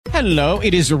Hello,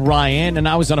 it is Ryan, and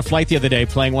I was on a flight the other day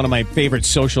playing one of my favorite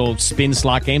social spin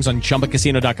slot games on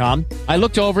ChumbaCasino.com. I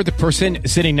looked over at the person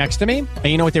sitting next to me, and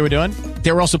you know what they were doing?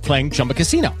 They were also playing Chumba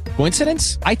Casino.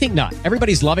 Coincidence? I think not.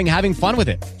 Everybody's loving having fun with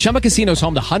it. Chumba Casino is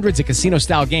home to hundreds of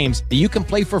casino-style games that you can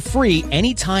play for free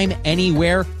anytime,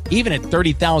 anywhere, even at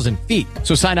 30,000 feet.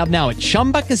 So sign up now at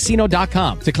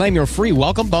ChumbaCasino.com to claim your free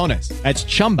welcome bonus. That's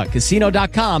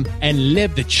ChumbaCasino.com and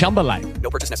live the Chumba life.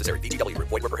 No purchase necessary. VGW.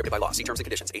 Void where prohibited by law. See terms and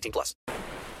conditions. 18+.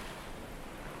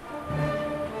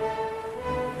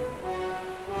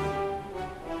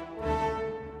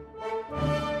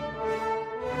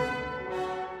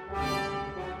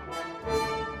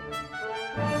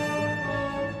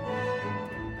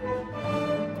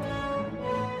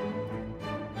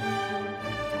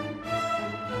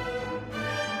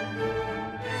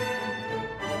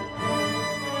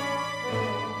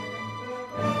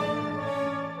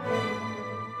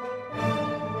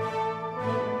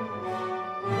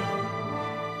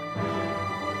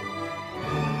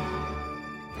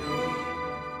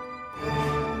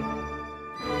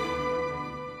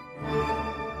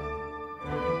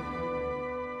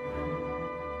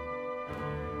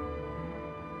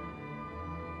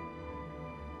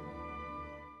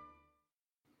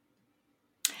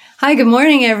 Hi, good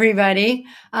morning, everybody.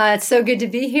 It's so good to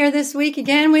be here this week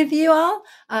again with you all.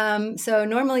 So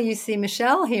normally you see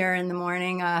Michelle here in the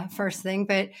morning, first thing,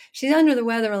 but she's under the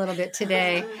weather a little bit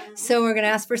today. So we're going to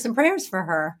ask for some prayers for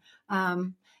her.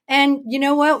 And you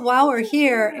know what? While we're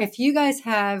here, if you guys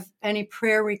have any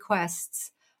prayer requests,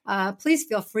 please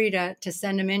feel free to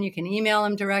send them in. You can email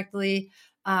them directly.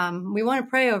 We want to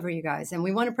pray over you guys, and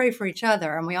we want to pray for each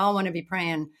other, and we all want to be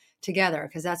praying together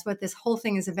because that's what this whole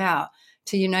thing is about.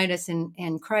 To unite us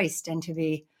in Christ and to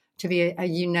be a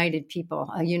united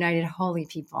people, a united holy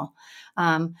people.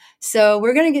 So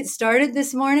we're going to get started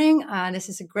this morning. This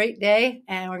is a great day,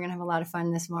 and we're going to have a lot of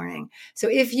fun this morning. So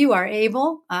if you are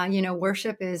able,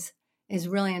 worship is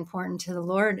really important to the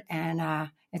Lord,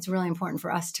 and it's really important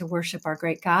for us to worship our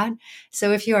great God.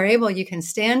 So if you are able, you can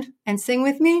stand and sing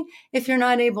with me. If you're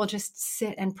not able, just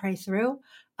sit and pray through.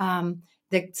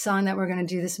 The song that we're going to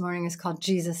do this morning is called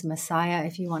Jesus Messiah.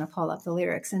 If you want to pull up the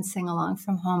lyrics and sing along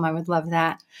from home, I would love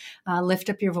that. Lift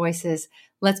up your voices.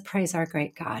 Let's praise our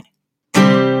great God.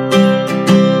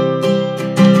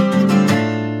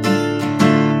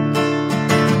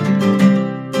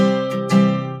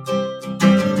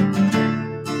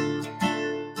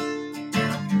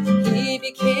 He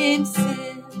became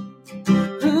sin,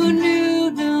 who knew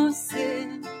no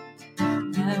sin,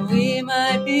 that we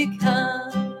might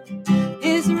become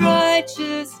His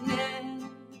righteousness.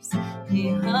 He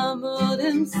humbled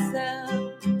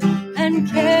Himself and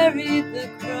carried the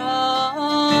cross.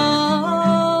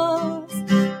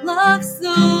 Love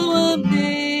so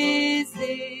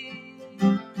amazing,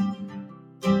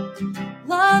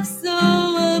 love so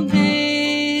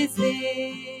amazing.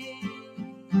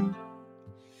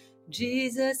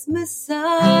 Jesus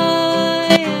Messiah,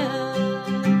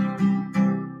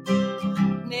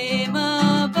 name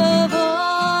above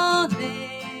all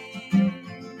names,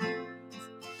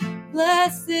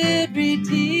 blessed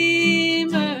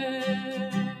Redeemer,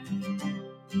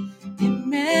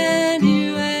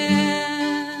 Emmanuel,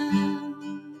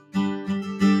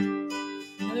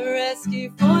 the rescue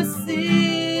for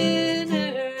sinners,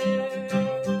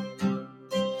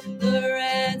 the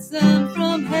ransom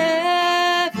from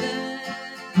heaven,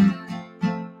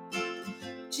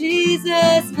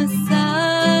 Jesus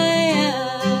Messiah,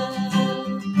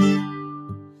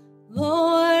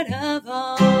 Lord of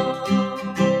all.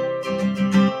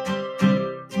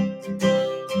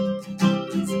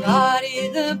 His body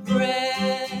the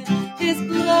bread, His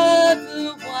blood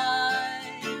the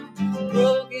wine,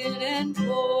 broken and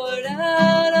poured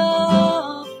out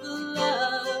all for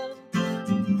love.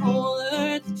 The whole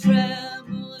earth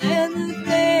trembled and the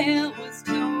veil was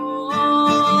torn.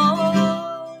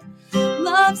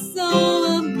 Love so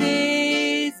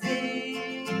amazing,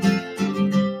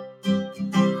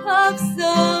 love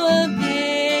so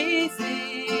amazing.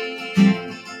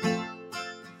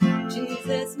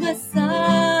 Jesus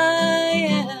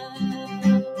Messiah,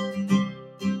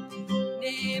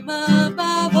 name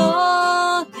above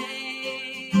all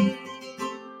names,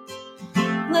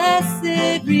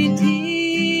 blessed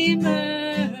Redeemer,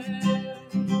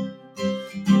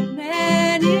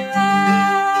 Emmanuel,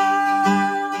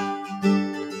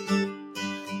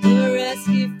 the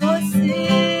rescue for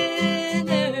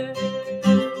sinners,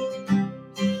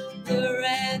 the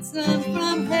ransom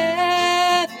from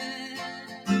heaven,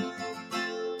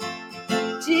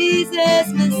 Jesus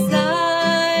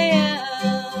Messiah,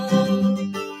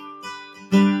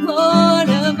 Lord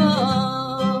of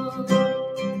all.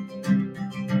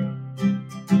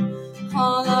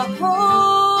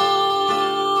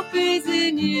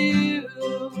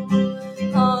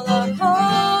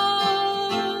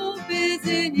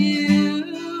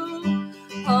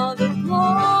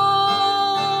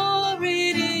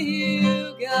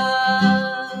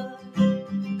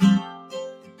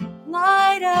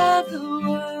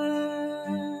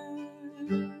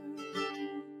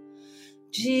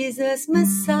 Jesus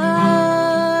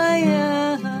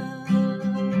Messiah,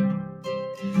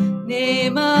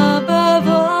 name above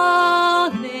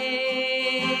all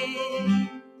names,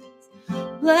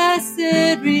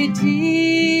 blessed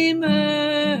Redeemer,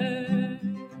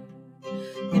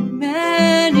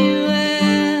 Emmanuel,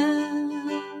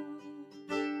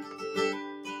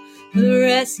 the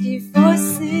rescue for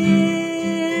sinners,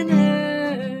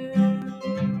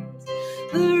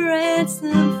 the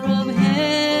ransom from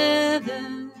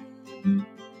heaven,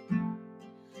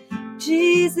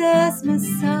 Jesus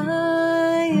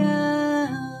Messiah,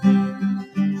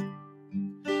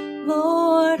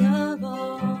 Lord of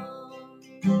all.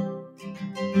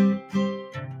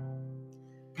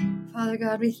 Father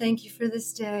God, we thank you for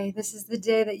this day. This is the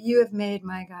day that you have made,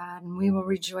 my God, and we will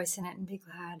rejoice in it and be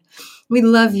glad. We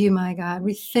love you, my God.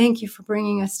 We thank you for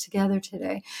bringing us together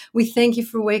today. We thank you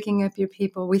for waking up your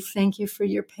people. We thank you for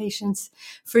your patience,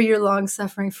 for your long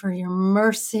suffering, for your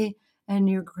mercy and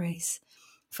your grace.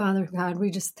 Father God,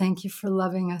 we just thank you for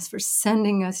loving us, for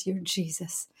sending us your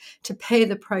Jesus to pay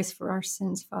the price for our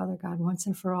sins, Father God, once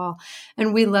and for all.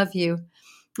 And we love you.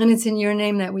 And it's in your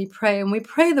name that we pray. And we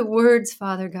pray the words,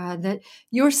 Father God, that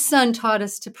your Son taught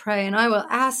us to pray. And I will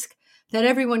ask that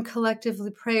everyone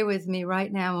collectively pray with me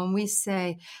right now when we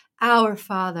say, Our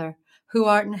Father, who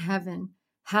art in heaven,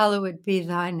 hallowed be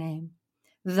thy name.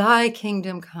 Thy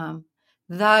kingdom come,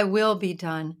 thy will be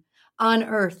done, on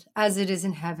earth as it is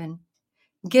in heaven.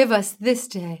 Give us this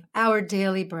day our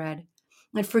daily bread,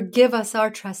 and forgive us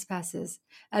our trespasses,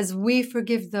 as we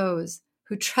forgive those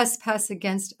who trespass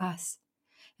against us.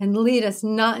 And lead us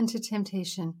not into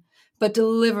temptation, but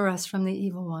deliver us from the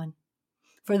evil one.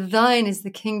 For thine is the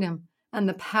kingdom and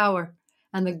the power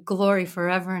and the glory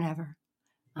forever and ever.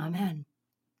 Amen.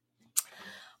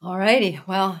 All righty.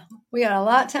 Well, we got a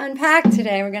lot to unpack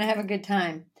today. We're going to have a good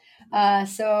time.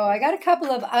 So I got a couple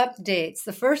of updates.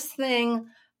 The first thing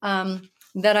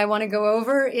that I want to go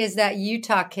over is that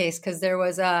Utah case, because there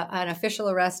was an official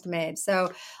arrest made.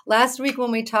 So last week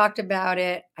when we talked about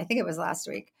it, I think it was last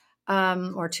week,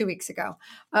 or 2 weeks ago.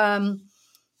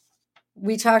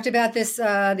 We talked about this,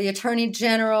 the attorney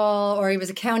general, or he was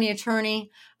a county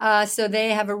attorney. So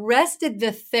they have arrested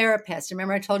the therapist.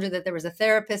 Remember I told you that there was a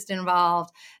therapist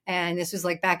involved, and this was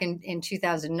like back in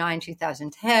 2009,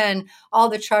 2010. All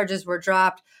the charges were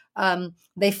dropped.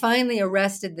 They finally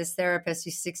arrested this therapist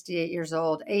who's 68 years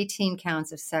old, 18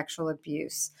 counts of sexual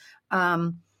abuse.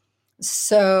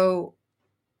 So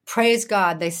praise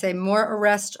God. They say more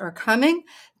arrests are coming.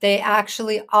 They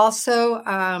actually also,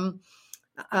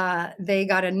 they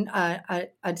got a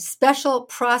special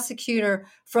prosecutor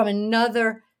from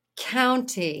another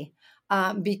county,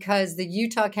 because the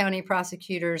Utah County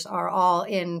prosecutors are all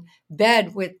in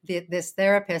bed with this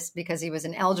therapist because he was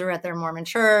an elder at their Mormon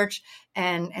church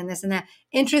and this and that.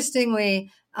 Interestingly,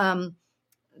 in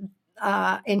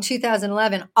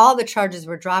 2011, all the charges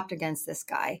were dropped against this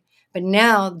guy. But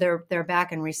now they're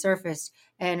back and resurfaced,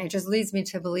 and it just leads me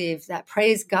to believe that,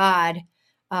 praise God,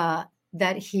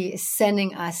 that he is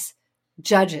sending us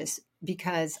judges,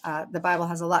 because the Bible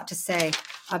has a lot to say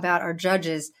about our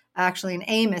judges, actually in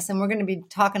Amos, and we're going to be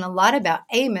talking a lot about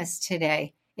Amos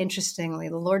today. Interestingly,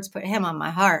 the Lord's put him on my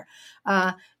heart.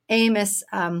 Amos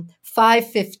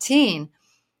 5:15,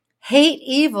 hate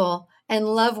evil and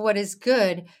love what is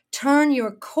good. Turn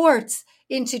your courts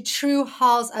into true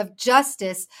halls of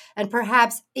justice, and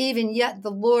perhaps even yet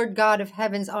the Lord God of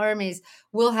heaven's armies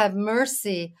will have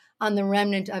mercy on the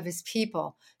remnant of his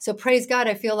people. So praise God,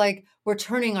 I feel like we're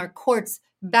turning our courts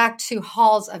back to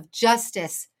halls of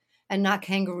justice and not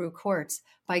kangaroo courts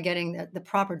by getting the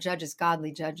proper judges,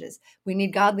 godly judges. We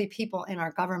need godly people in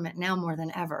our government now more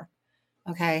than ever.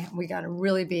 Okay, we got to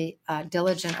really be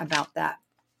diligent about that.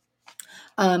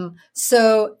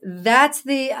 So that's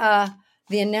the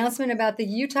announcement about the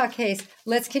Utah case.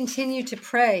 Let's continue to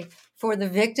pray for the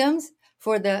victims,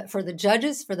 for the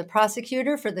judges, for the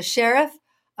prosecutor, for the sheriff,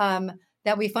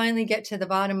 that we finally get to the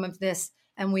bottom of this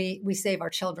and we save our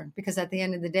children. Because at the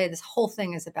end of the day, this whole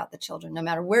thing is about the children. No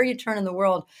matter where you turn in the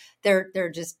world,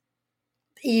 they're just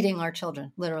eating our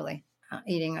children, literally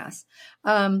eating us.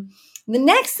 The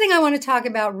next thing I want to talk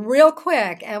about real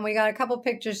quick, and we got a couple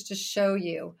pictures to show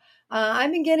you.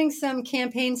 I've been getting some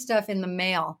campaign stuff in the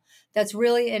mail that's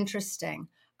really interesting.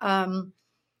 The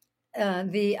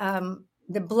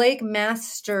Blake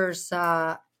Masters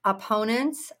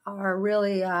opponents are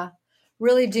really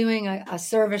doing a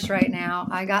service right now.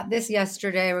 I got this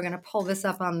yesterday. We're going to pull this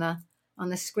up on the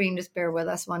screen. Just bear with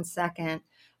us 1 second.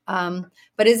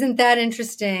 But isn't that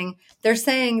interesting? They're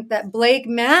saying that Blake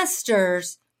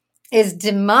Masters is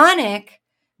demonic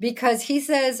because he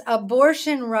says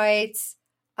abortion rights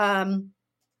are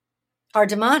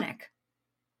demonic.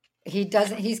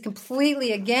 He's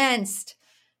completely against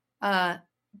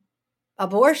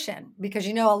abortion, because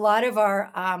a lot of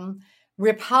our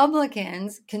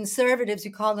Republicans, conservatives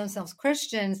who call themselves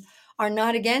Christians, are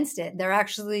not against it. They're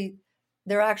actually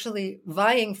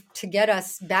vying to get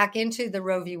us back into the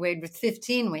Roe v. Wade with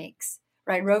 15 weeks.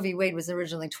 Right? Roe v. Wade was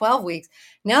originally 12 weeks.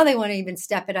 Now they want to even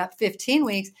step it up 15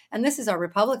 weeks. And this is our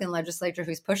Republican legislature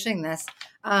who's pushing this,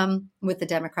 with the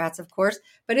Democrats, of course.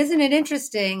 But isn't it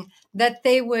interesting that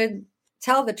they would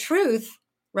tell the truth,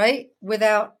 right?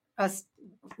 Without us,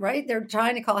 right? They're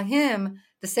trying to call him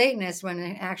the Satanist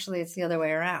when actually it's the other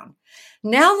way around.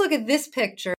 Now look at this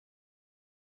picture.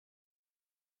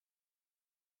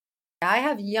 I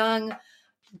have young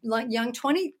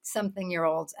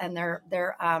 20-something-year-olds, and they're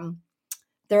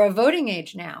a voting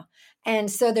age now. And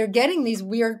so they're getting these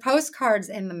weird postcards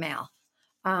in the mail.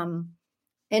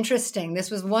 Interesting.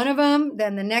 This was one of them.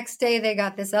 Then the next day they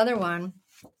got this other one.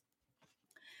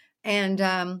 And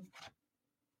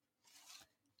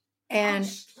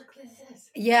Gosh, look at this.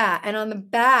 Yeah, and on the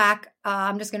back,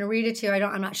 I'm just going to read it to you.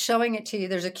 I'm not showing it to you.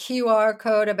 There's a QR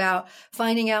code about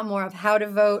finding out more of how to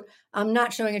vote. I'm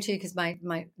not showing it to you because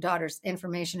my daughter's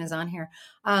information is on here.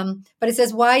 But it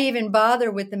says, why even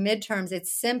bother with the midterms?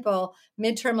 It's simple.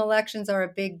 Midterm elections are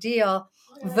a big deal.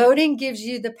 Voting gives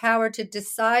you the power to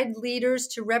decide leaders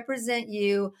to represent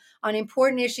you on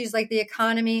important issues like the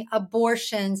economy,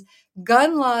 abortions,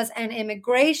 gun laws, and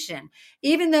immigration.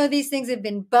 Even though these things have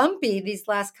been bumpy these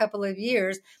last couple of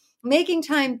years, making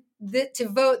time to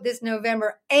vote this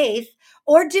November 8th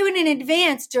or doing it in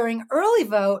advance during early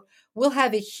vote will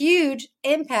have a huge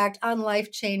impact on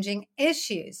life-changing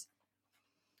issues.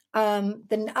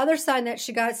 The other sign that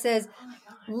she got says,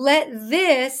 let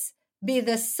this be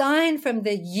the sign from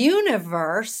the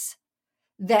universe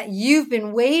that you've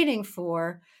been waiting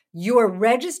for. You're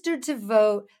registered to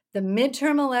vote. The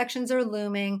midterm elections are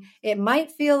looming. It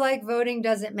might feel like voting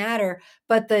doesn't matter,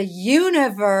 but the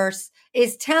universe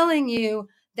is telling you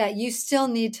that you still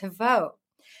need to vote.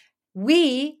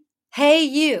 We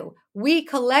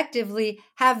collectively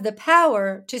have the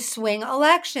power to swing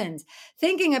elections.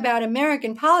 Thinking about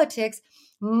American politics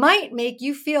might make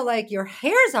you feel like your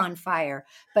hair's on fire,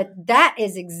 but that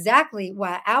is exactly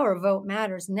why our vote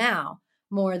matters now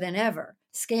more than ever.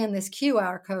 Scan this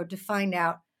QR code to find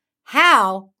out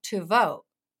how to vote.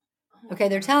 Okay,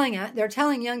 they're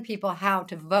telling young people how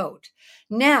to vote.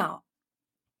 Now,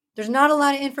 there's not a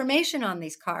lot of information on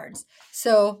these cards.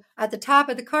 So at the top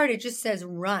of the card, it just says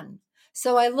run.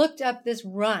 So I looked up this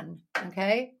run,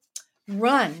 okay?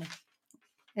 Run.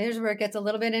 Here's where it gets a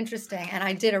little bit interesting. And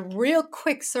I did a real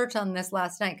quick search on this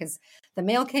last night because the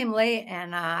mail came late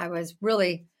and I was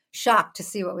really shocked to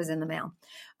see what was in the mail.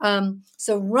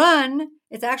 So run,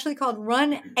 it's actually called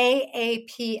Run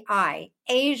AAPI,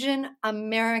 Asian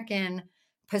American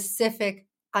Pacific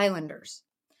Islanders.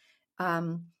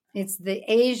 It's the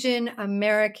Asian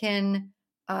American,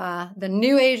 the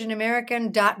new Asian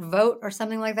American .vote or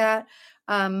something like that.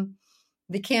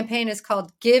 The campaign is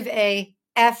called Give a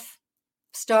F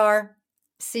star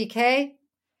CK.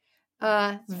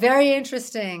 Very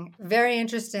interesting. Very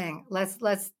interesting.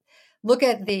 Let's look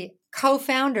at the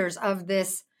co-founders of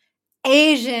this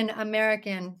Asian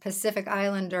American Pacific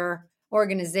Islander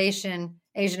organization,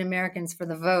 Asian Americans for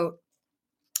the Vote.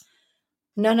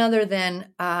 None other than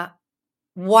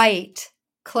white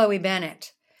Chloe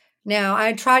Bennett. Now,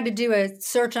 I tried to do a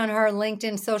search on her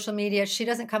LinkedIn, social media. She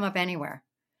doesn't come up anywhere.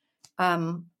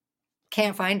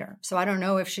 Can't find her. So I don't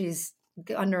know if she's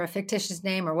under a fictitious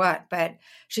name or what, but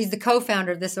she's the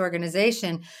co-founder of this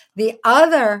organization. The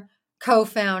other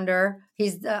co-founder,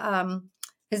 his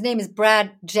name is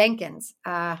Brad Jenkins.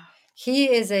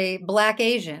 He is a Black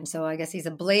Asian, so I guess he's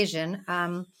a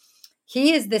Blasian.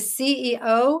 He is the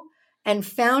CEO and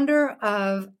founder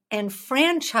of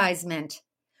Enfranchisement,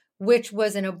 which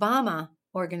was an Obama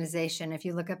organization. If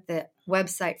you look up the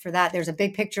website for that, there's a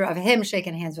big picture of him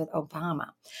shaking hands with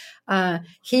Obama.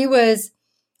 He was,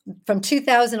 from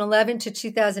 2011 to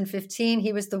 2015,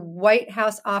 he was the White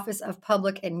House Office of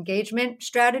Public Engagement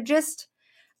Strategist.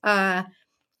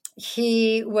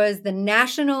 He was the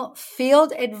National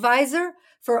Field Advisor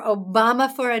for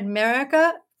Obama for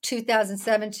America,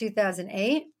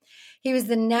 2007-2008. He was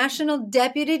the National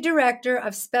Deputy Director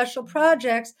of Special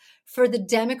Projects for the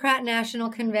Democrat National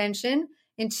Convention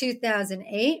in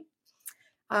 2008.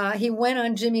 He went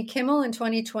on Jimmy Kimmel in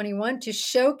 2021 to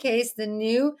showcase the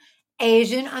new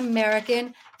Asian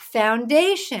American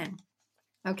Foundation.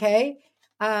 Okay.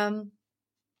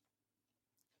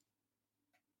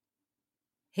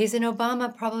 He's an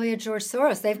Obama, probably a George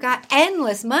Soros. They've got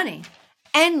endless money.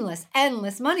 endless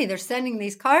money. They're sending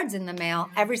these cards in the mail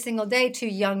every single day to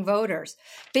young voters.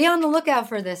 Be on the lookout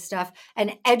for this stuff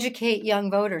and educate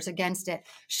young voters against it.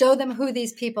 Show them who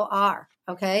these people are,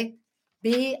 okay?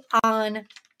 Be on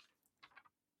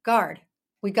guard.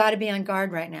 We got to be on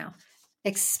guard right now.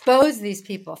 Expose these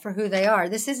people for who they are.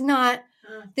 This is not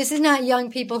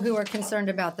young people who are concerned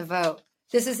about the vote.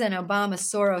 This is an Obama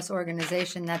Soros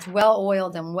organization that's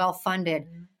well-oiled and well-funded,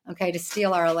 okay, to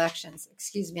steal our elections.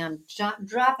 Excuse me, I'm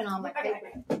dropping all my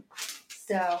paper.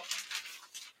 So,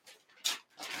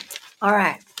 all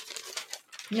right.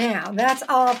 Now, that's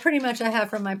all pretty much I have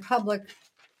for my public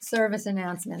service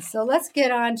announcements. So let's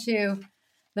get on to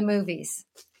the movies,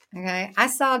 okay? I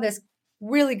saw this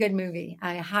really good movie.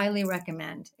 I highly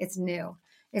recommend. It's new.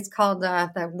 It's called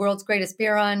The World's Greatest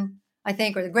Beer Run, I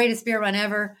think, or The Greatest Beer Run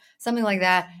Ever, something like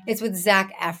that. It's with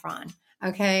Zac Efron,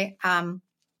 okay?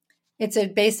 It's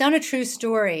based on a true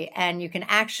story, and you can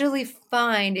actually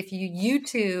find, if you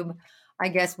YouTube, I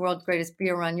guess, World's Greatest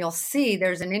Beer Run, you'll see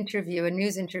there's an interview, a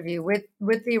news interview with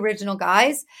the original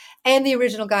guys and the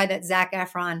original guy that Zac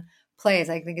Efron plays.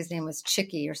 I think his name was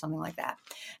Chicky or something like that.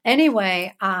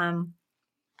 Anyway,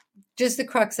 just the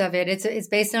crux of it, it's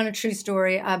based on a true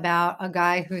story about a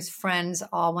guy whose friends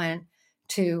all went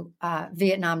to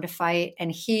Vietnam to fight,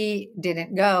 and he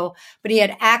didn't go, but he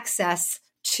had access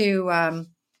to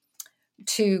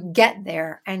get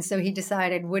there. And so he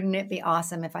decided, wouldn't it be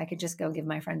awesome if I could just go give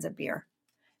my friends a beer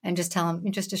and just tell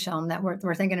them, just to show them that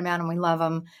we're thinking about them, we love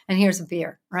them, and here's a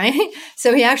beer, right?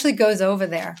 So he actually goes over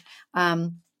there.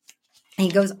 He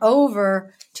goes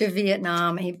over to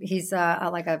Vietnam. He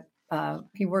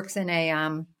works in a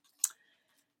on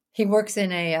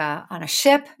a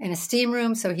ship in a steam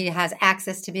room, so he has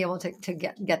access to be able to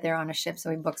get there on a ship. So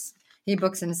he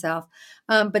books himself.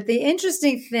 But the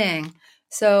interesting thing,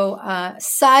 so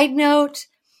side note,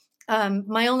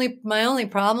 my only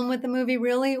problem with the movie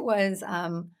really was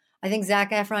I think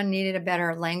Zac Efron needed a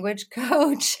better language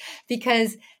coach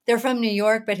because they're from New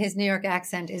York, but his New York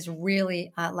accent is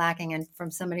really lacking. And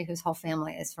from somebody whose whole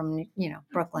family is from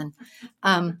Brooklyn,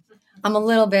 I'm a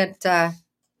little bit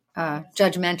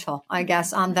judgmental, I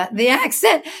guess, on the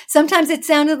accent. Sometimes it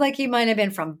sounded like he might have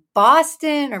been from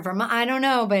Boston or Vermont. I don't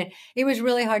know, but it was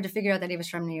really hard to figure out that he was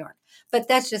from New York. But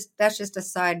that's just a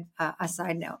side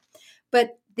note.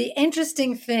 But the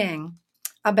interesting thing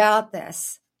about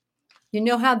this,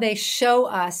 how they show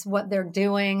us what they're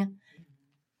doing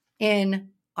in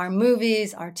our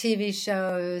movies, our TV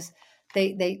shows.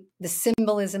 The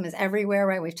symbolism is everywhere,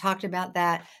 right? We've talked about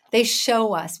that. They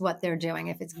show us what they're doing.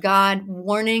 If it's God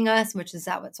warning us, which is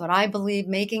that's what I believe,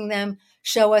 making them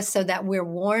show us so that we're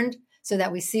warned, so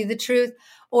that we see the truth,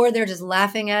 or they're just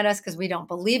laughing at us because we don't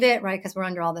believe it, right? Because we're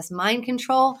under all this mind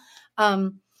control.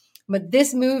 But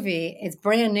this movie is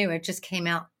brand new. It just came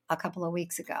out a couple of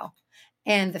weeks ago.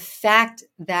 And the fact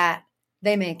that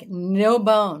they make no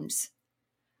bones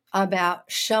about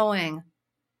showing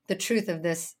the truth of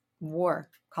this war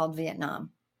called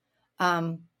Vietnam.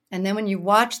 And then when you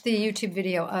watch the YouTube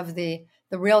video of the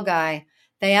real guy,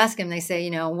 they ask him, they say,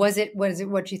 was it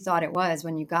what you thought it was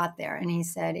when you got there? And he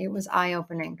said, it was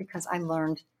eye-opening because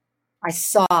I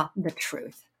saw the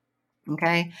truth.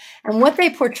 Okay. And what they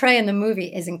portray in the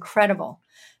movie is incredible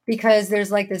because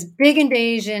there's like this big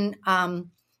invasion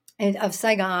of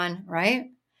Saigon,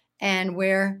 right? And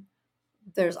where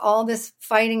there's all this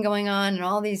fighting going on and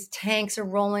all these tanks are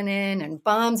rolling in and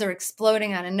bombs are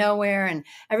exploding out of nowhere and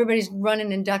everybody's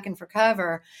running and ducking for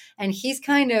cover. And he's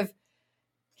kind of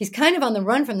on the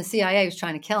run from the CIA who's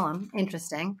trying to kill him.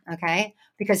 Interesting. Okay.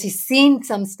 Because he's seen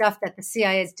some stuff that the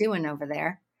CIA is doing over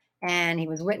there and he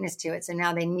was witness to it. So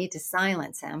now they need to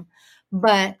silence him.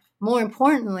 But more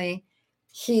importantly,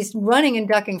 he's running and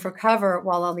ducking for cover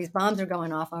while all these bombs are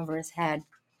going off over his head.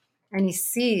 And he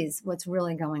sees what's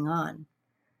really going on.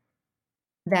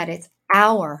 That it's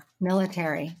our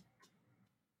military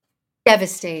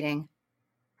devastating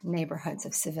neighborhoods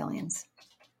of civilians.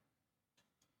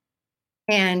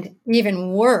 And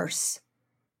even worse,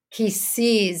 he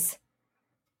sees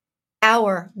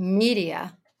our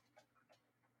media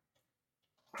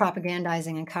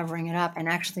propagandizing and covering it up and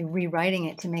actually rewriting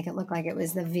it to make it look like it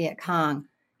was the Viet Cong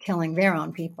killing their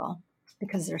own people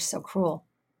because they're so cruel.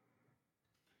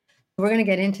 We're going to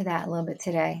get into that a little bit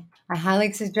today. I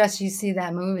highly suggest you see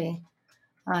that movie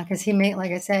because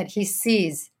like I said, he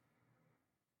sees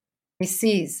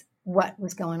what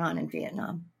was going on in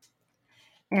Vietnam.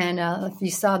 And if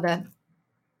you saw the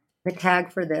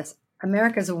tag for this,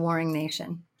 America's a warring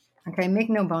nation. Okay, make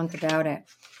no bones about it.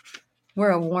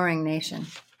 We're a warring nation.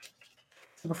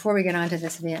 So before we get on to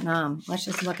this Vietnam, let's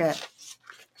just look at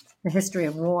the history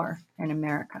of war in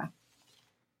America.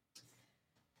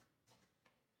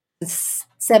 It's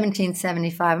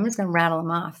 1775. I'm just going to rattle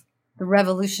them off. The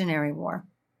Revolutionary War,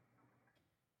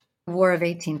 the War of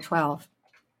 1812,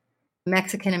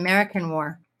 Mexican-American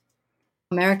War,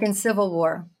 American Civil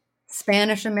War,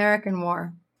 Spanish-American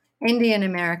War,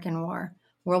 Indian-American War,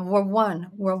 World War I,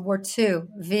 World War II,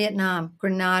 Vietnam,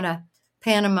 Grenada,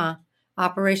 Panama,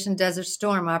 Operation Desert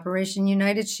Storm, Operation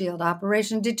United Shield,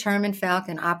 Operation Determined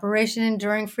Falcon, Operation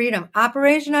Enduring Freedom,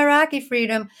 Operation Iraqi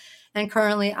Freedom, and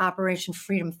currently Operation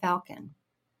Freedom Falcon.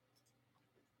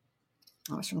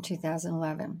 That was from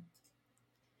 2011.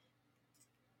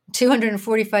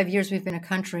 245 years we've been a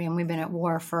country, and we've been at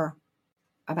war for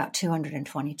about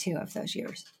 222 of those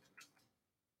years.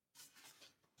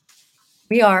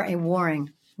 We are a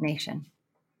warring nation.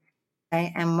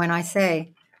 Okay? And when I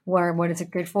say war, what is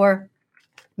it good for?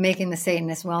 Making the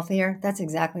Satanists wealthier. That's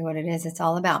exactly what it is. It's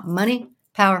all about money,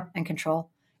 power, and control.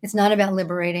 It's not about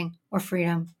liberating or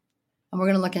freedom. And we're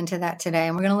going to look into that today.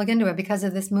 And we're going to look into it because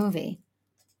of this movie.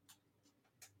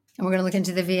 And we're going to look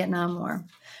into the Vietnam War.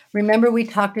 Remember, we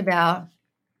talked about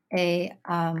an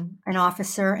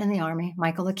officer in the Army,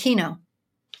 Michael Aquino.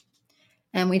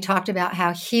 And we talked about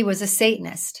how he was a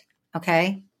Satanist,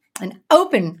 okay? An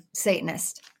open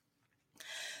Satanist.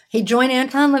 He joined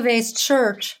Anton LaVey's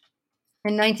church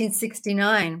in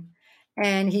 1969,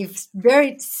 and he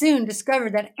very soon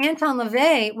discovered that Anton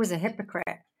LaVey was a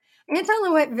hypocrite. Anton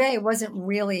LaVey wasn't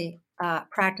really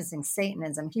practicing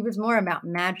Satanism. He was more about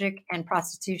magic and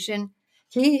prostitution.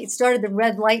 He started the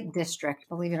red light district,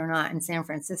 believe it or not, in San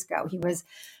Francisco. He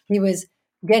was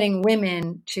getting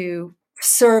women to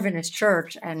serve in his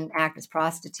church and act as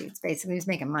prostitutes. Basically, he was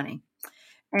making money.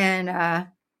 And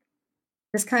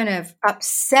this kind of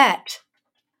upset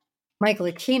Michael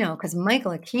Aquino, because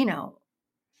Michael Aquino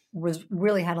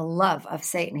really had a love of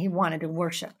Satan. He wanted to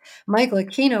worship. Michael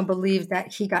Aquino believed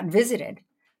that he got visited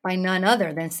by none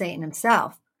other than Satan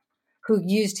himself, who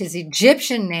used his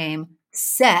Egyptian name,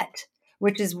 Set,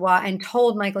 which is why, and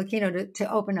told Michael Aquino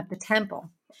to open up the temple,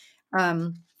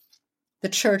 the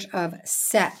Church of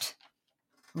Set.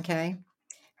 Okay.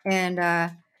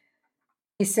 And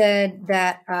he said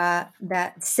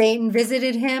that Satan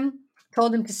visited him,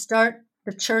 told him to start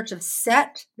the Church of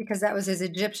Set, because that was his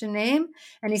Egyptian name.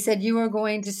 And he said, you are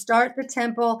going to start the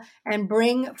temple and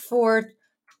bring forth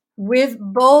with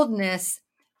boldness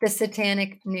the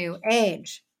satanic new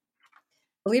age.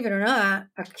 Believe it or not,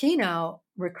 Aquino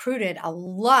recruited a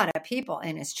lot of people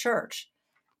in his church.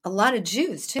 A lot of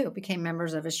Jews, too, became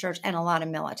members of his church, and a lot of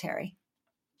military,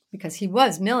 because he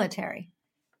was military.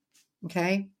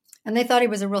 Okay? And they thought he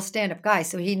was a real stand-up guy,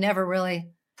 so he never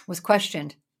really was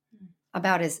questioned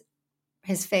about his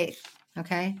faith.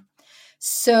 Okay?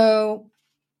 So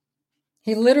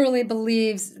he literally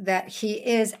believes that he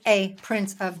is a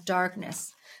prince of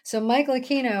darkness. So Michael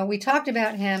Aquino, we talked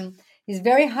about him. He's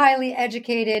very highly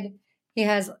educated. He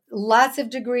has lots of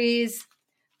degrees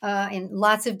in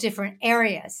lots of different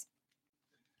areas.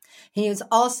 He is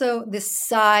also the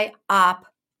PSYOP,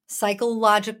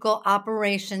 psychological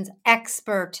operations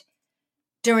expert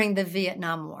during the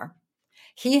Vietnam War.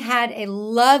 He had a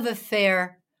love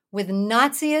affair with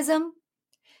Nazism.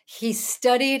 He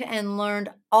studied and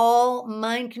learned all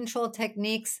mind control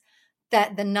techniques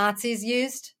that the Nazis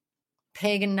used,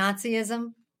 pagan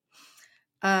Nazism.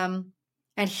 And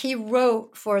he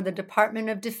wrote for the Department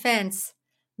of Defense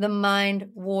the Mind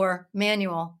War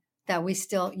Manual that we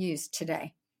still use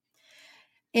today.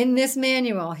 In this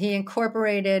manual, he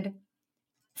incorporated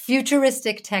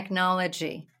futuristic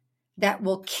technology that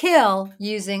will kill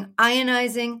using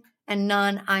ionizing and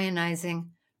non-ionizing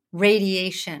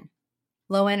radiation.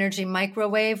 Low energy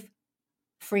microwave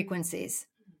frequencies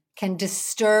can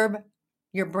disturb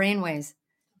your brain waves,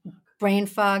 brain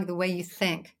fog, the way you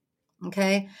think.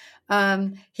 Okay.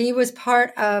 He was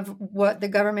part of what the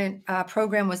government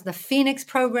program was, the Phoenix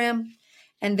program,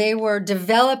 and they were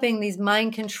developing these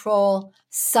mind control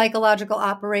psychological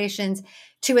operations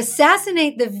to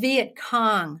assassinate the Viet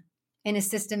Cong in a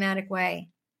systematic way.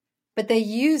 But they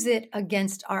use it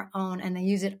against our own, and they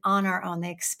use it on our own. They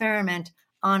experiment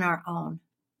on our own.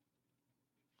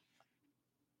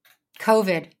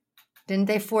 COVID, didn't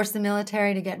they force the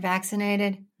military to get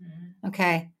vaccinated? Mm-hmm.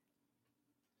 Okay.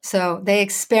 So they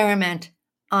experiment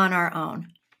on our own.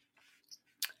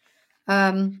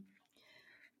 The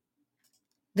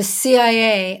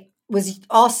CIA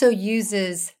also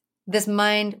uses this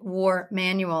mind war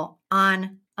manual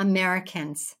on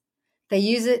Americans. They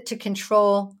use it to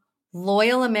control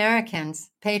loyal Americans,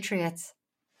 patriots,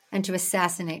 and to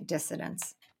assassinate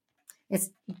dissidents. It's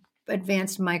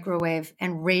advanced microwave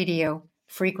and radio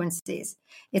frequencies.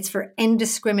 It's for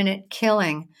indiscriminate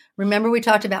killing. Remember we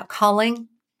talked about culling?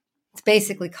 It's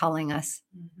basically culling us.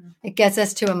 It gets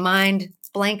us to a mind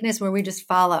blankness where we just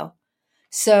follow.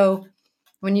 So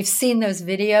when you've seen those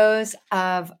videos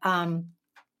of,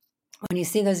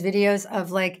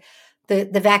 like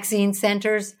the vaccine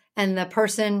centers and the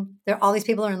person, all these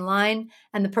people are in line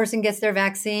and the person gets their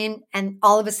vaccine and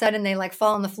all of a sudden they like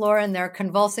fall on the floor and they're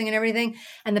convulsing and everything.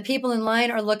 And the people in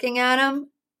line are looking at them,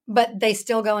 but they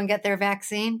still go and get their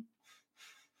vaccine.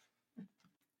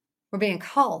 We're being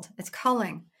culled. It's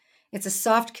culling. It's a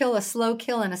soft kill, a slow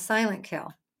kill, and a silent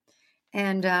kill.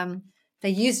 And they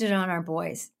used it on our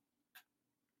boys.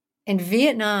 In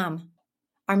Vietnam,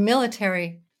 our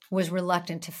military was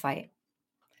reluctant to fight.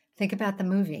 Think about the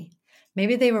movie.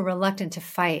 Maybe they were reluctant to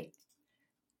fight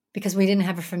because we didn't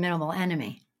have a formidable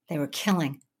enemy. They were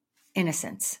killing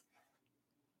innocents.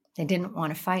 They didn't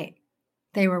want to fight.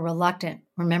 They were reluctant.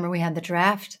 Remember, we had the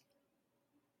draft,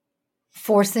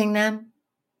 forcing them,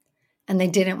 and they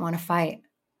didn't want to fight.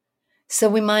 So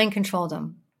we mind controlled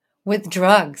them with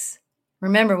drugs.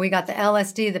 Remember, we got the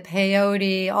LSD, the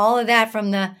peyote, all of that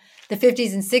from the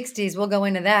 50s and 60s. We'll go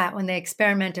into that when they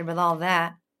experimented with all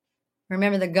that.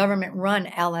 Remember, the government run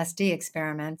LSD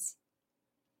experiments.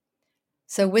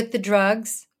 So with the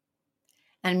drugs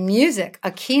and music,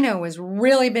 Aquino was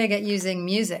really big at using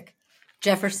music.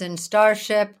 Jefferson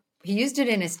Starship, he used it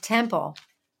in his temple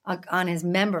on his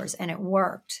members, and it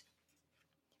worked.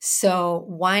 So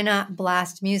why not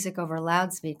blast music over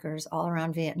loudspeakers all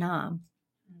around Vietnam?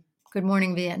 Good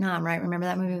Morning Vietnam, right? Remember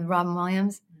that movie with Robin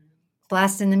Williams?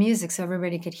 Blasting the music so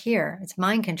everybody could hear. It's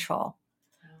mind control.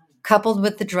 Coupled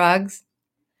with the drugs,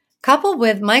 coupled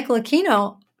with Michael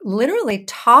Aquino literally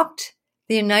talked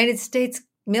the United States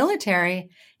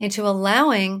military into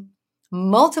allowing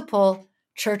multiple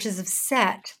churches of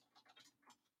Set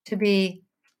to be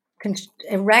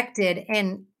erected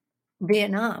in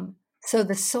Vietnam so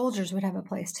the soldiers would have a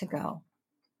place to go.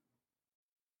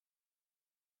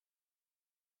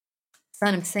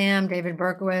 Son of Sam, David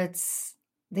Berkowitz,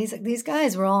 these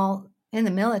guys were all in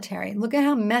the military. Look at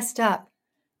how messed up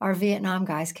our Vietnam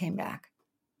guys came back.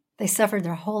 They suffered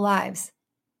their whole lives.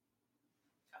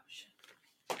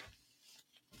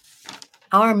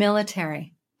 Our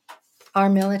military. Now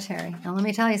let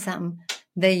me tell you something.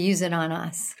 They use it on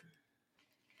us.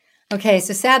 Okay,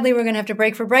 so sadly, we're going to have to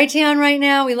break for Brighteon right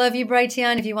now. We love you,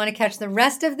 Brighteon. If you want to catch the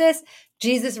rest of this,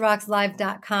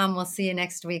 JesusRocksLive.com. We'll see you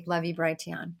next week. Love you,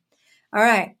 Brighteon. All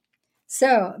right.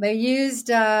 So they used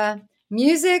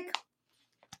music.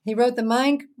 He wrote the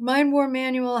Mind War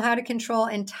Manual, How to Control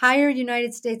Entire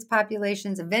United States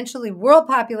Populations, eventually world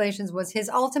populations, was his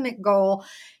ultimate goal,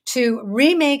 to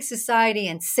remake society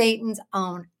in Satan's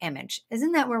own image.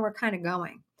 Isn't that where we're kind of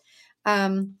going?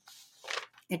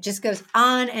 It just goes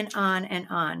on and on and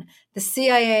on. The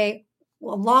CIA,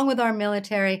 along with our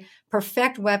military,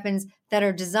 perfect weapons that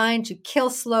are designed to kill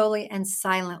slowly and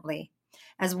silently,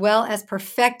 as well as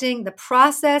perfecting the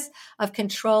process of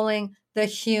controlling the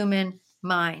human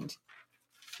mind.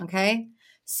 Okay?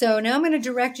 So now I'm going to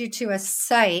direct you to a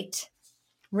site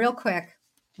real quick.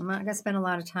 I'm not going to spend a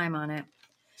lot of time on it,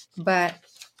 but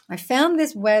I found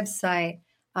this website,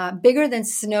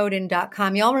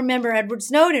 biggerthansnowden.com. Y'all remember Edward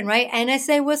Snowden, right?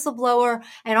 NSA whistleblower,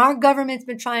 and our government's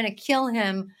been trying to kill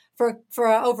him for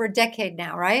over a decade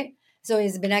now, right? So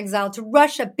he's been exiled to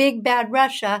Russia, big bad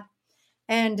Russia.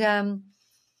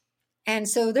 And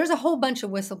so there's a whole bunch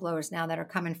of whistleblowers now that are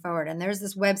coming forward. And there's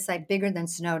this website,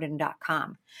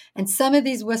 biggerthansnowden.com. And some of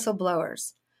these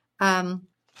whistleblowers,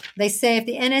 they say if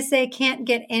the NSA can't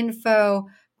get info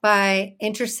by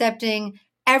intercepting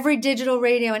every digital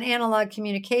radio and analog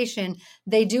communication,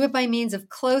 they do it by means of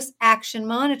close action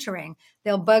monitoring.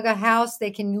 They'll bug a house.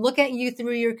 They can look at you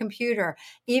through your computer.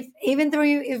 If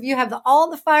you have all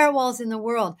the firewalls in the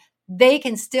world, they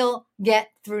can still get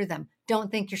through them.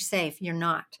 Don't think you're safe. You're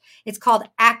not. It's called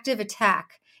active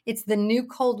attack. It's the new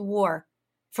Cold War,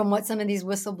 from what some of these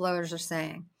whistleblowers are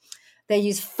saying. They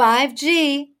use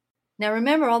 5G. Now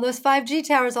remember, all those 5G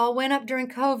towers all went up during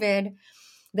COVID.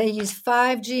 They use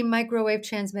 5G microwave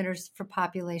transmitters for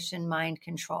population mind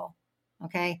control.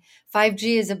 Okay?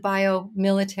 5G is a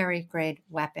bio-military grade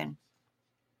weapon.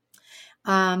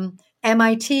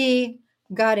 MIT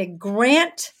got a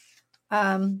grant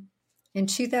in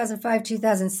 2005,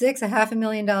 2006, a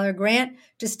 $500,000 grant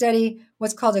to study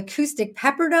what's called acoustic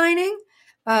pepperdining.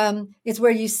 It's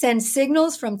where you send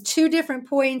signals from two different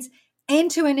points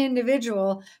into an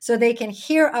individual so they can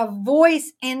hear a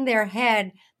voice in their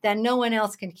head that no one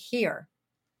else can hear.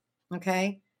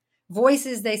 Okay?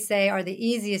 Voices, they say, are the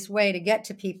easiest way to get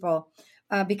to people.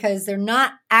 because they're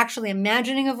not actually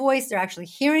imagining a voice, they're actually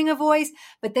hearing a voice,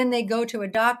 but then they go to a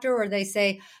doctor or they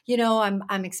say,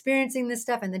 I'm experiencing this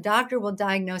stuff, and the doctor will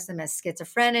diagnose them as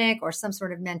schizophrenic or some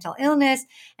sort of mental illness.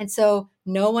 And so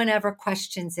no one ever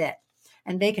questions it.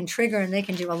 And they can trigger and they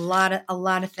can do a lot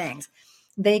of things.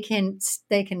 They can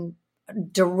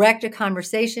direct a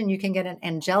conversation. You can get an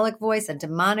angelic voice, a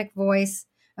demonic voice.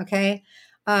 Okay.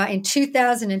 In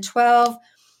 2012,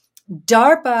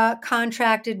 DARPA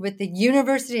contracted with the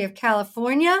University of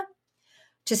California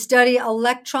to study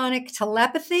electronic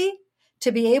telepathy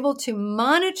to be able to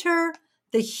monitor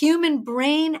the human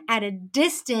brain at a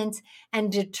distance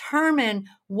and determine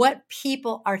what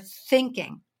people are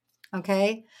thinking.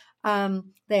 Okay.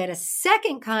 They had a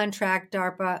second contract,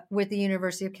 DARPA, with the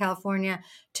University of California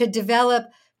to develop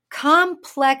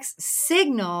complex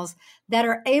signals that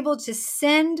are able to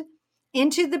send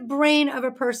into the brain of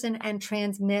a person and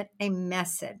transmit a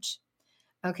message.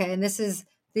 Okay, and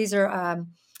these are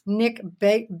Nick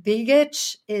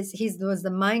Begich was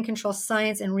the mind control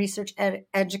science and research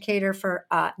educator for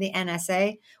the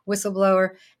NSA,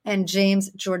 whistleblower, and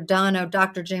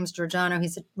Dr. James Giordano. He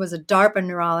was a DARPA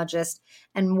neurologist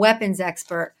and weapons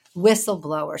expert,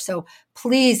 whistleblower. So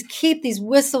please keep these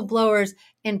whistleblowers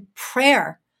in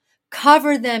prayer.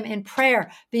 Cover them in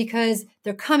prayer because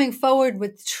they're coming forward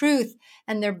with truth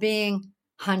and they're being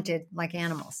hunted like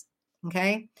animals.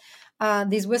 Okay.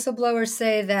 These whistleblowers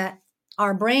say that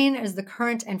our brain is the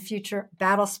current and future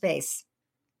battle space.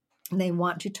 And they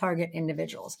want to target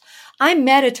individuals. I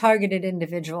met a targeted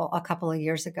individual a couple of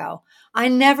years ago. I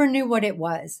never knew what it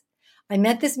was. I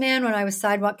met this man when I was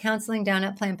sidewalk counseling down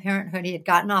at Planned Parenthood. He had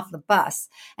gotten off the bus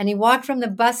and he walked from the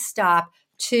bus stop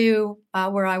to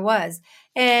where I was.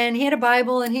 And he had a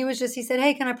Bible and he said,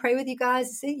 "Hey, can I pray with you guys?"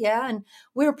 I said, "Yeah." And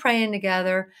we were praying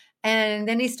together. And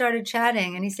then he started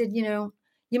chatting and he said, "You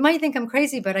might think I'm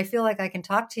crazy, but I feel like I can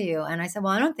talk to you." And I said,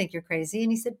 "Well, I don't think you're crazy."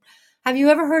 And he said, "Have you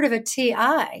ever heard of a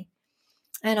TI?"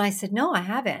 And I said, "No, I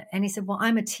haven't." And he said, "Well,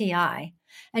 I'm a TI."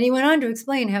 And he went on to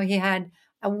explain how he had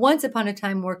once upon a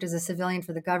time worked as a civilian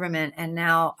for the government. And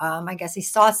now I guess he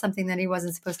saw something that he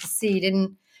wasn't supposed to see.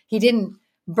 He didn't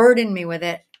burden me with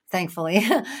it, thankfully.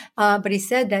 But he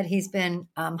said that he's been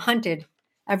hunted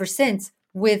ever since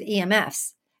with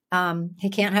EMFs. He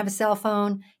can't have a cell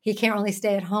phone. He can't really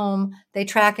stay at home. They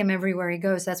track him everywhere he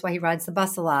goes. That's why he rides the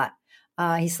bus a lot.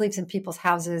 He sleeps in people's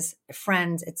houses,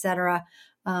 friends, etc.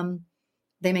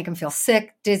 They make him feel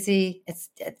sick, dizzy. It's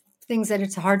things that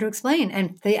it's hard to explain.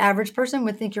 And the average person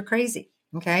would think you're crazy.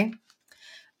 Okay.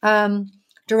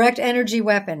 Direct energy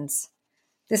weapons.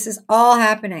 This is all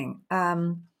happening.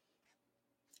 And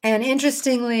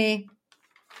interestingly,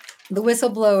 the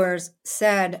whistleblowers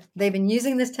said they've been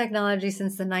using this technology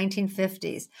since the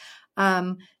 1950s.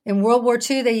 In World War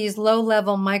II, they used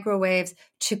low-level microwaves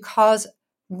to cause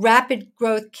rapid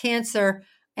growth cancer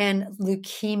and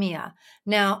leukemia.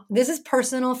 Now, this is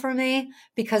personal for me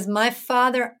because my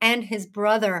father and his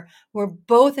brother were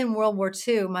both in World War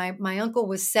II. My uncle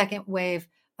was second wave.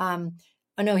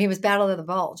 He was Battle of the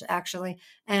Bulge, actually.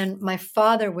 And my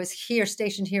father was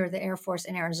stationed here at the Air Force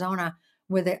in Arizona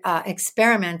with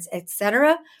experiments,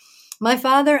 etc. My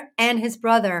father and his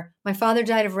brother, my father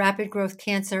died of rapid growth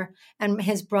cancer and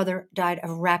his brother died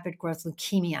of rapid growth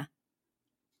leukemia.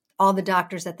 All the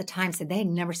doctors at the time said they had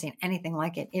never seen anything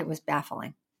like it. It was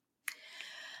baffling.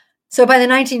 So by the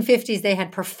 1950s, they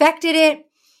had perfected it.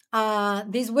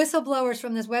 These whistleblowers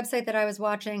from this website that I was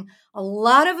watching, a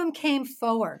lot of them came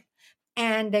forward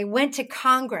and they went to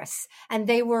Congress and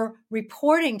they were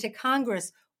reporting to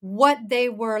Congress what they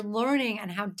were learning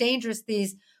and how dangerous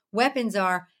these weapons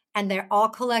are. And they're all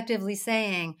collectively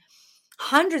saying,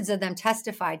 hundreds of them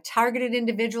testified, targeted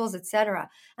individuals, etc.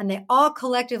 And they all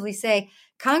collectively say,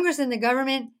 Congress and the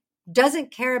government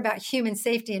doesn't care about human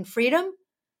safety and freedom.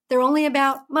 They're only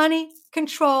about money,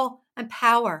 control, and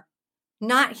power,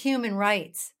 not human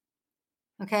rights.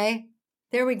 Okay?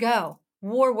 There we go.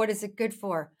 War, what is it good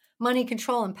for? Money,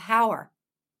 control, and power.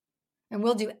 And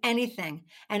we'll do anything.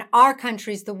 And our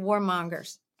country's the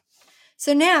warmongers.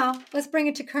 So now, let's bring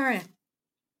it to current.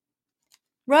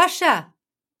 Russia.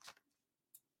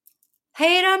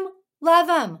 Hate them, love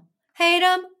them. Hate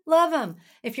them, love them.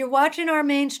 If you're watching our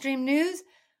mainstream news,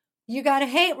 you got to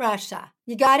hate Russia.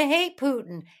 You got to hate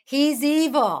Putin. He's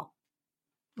evil.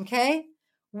 Okay?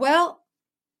 Well,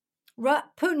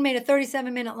 Putin made a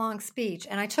 37-minute long speech,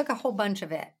 and I took a whole bunch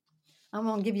of it. I'm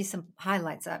going to give you some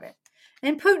highlights of it.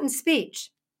 In Putin's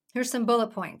speech, here's some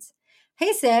bullet points.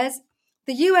 He says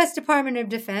the U.S. Department of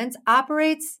Defense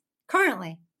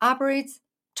currently operates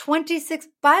 26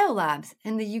 biolabs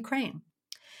in the Ukraine.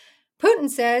 Putin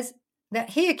says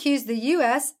that he accused the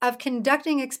U.S. of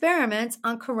conducting experiments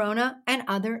on corona and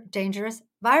other dangerous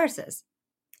viruses.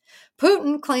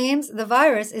 Putin claims the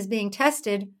virus is being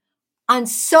tested on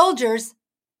soldiers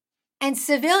and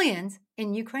civilians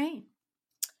in Ukraine.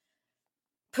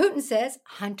 Putin says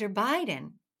Hunter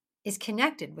Biden is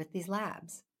connected with these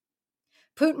labs.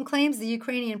 Putin claims the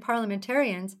Ukrainian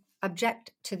parliamentarians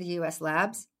object to the U.S.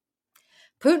 labs.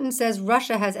 Putin says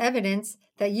Russia has evidence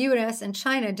that U.S. and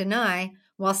China deny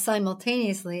while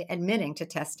simultaneously admitting to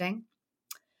testing.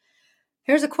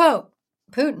 Here's a quote.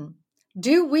 Putin,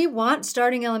 do we want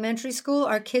starting elementary school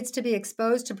our kids to be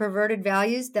exposed to perverted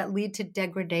values that lead to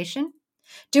degradation?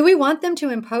 Do we want them to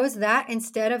impose that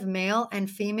instead of male and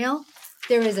female?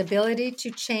 There is ability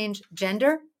to change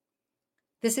gender.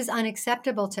 This is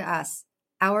unacceptable to us.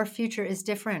 Our future is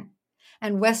different.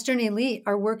 And Western elite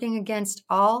are working against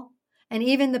all, and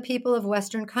even the people of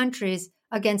Western countries,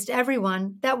 against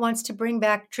everyone that wants to bring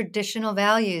back traditional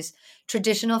values,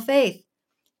 traditional faith.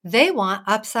 They want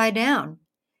upside down.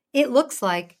 It looks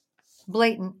like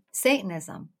blatant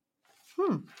Satanism.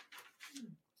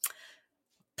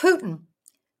 Putin,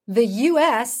 the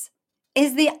U.S.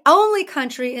 is the only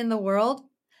country in the world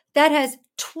that has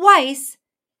twice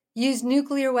used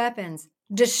nuclear weapons,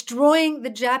 destroying the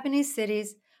Japanese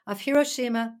cities of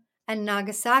Hiroshima and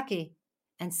Nagasaki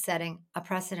and setting a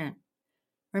precedent.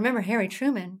 Remember, Harry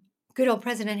Truman, good old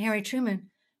President Harry Truman,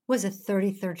 was a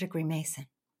 33rd degree Mason.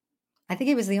 I think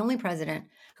he was the only president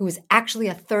who was actually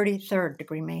a 33rd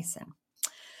degree Mason.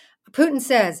 Putin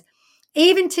says,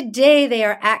 even today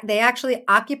they actually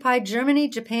occupy Germany,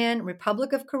 Japan,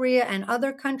 Republic of Korea, and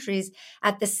other countries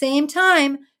at the same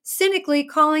time, cynically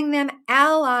calling them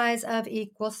allies of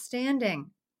equal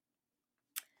standing.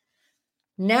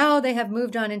 Now they have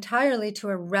moved on entirely to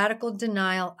a radical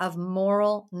denial of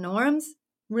moral norms,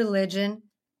 religion,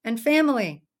 and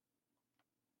family.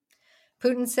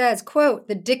 Putin says, quote,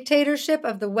 the dictatorship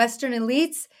of the Western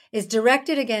elites is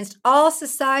directed against all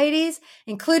societies,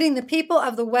 including the people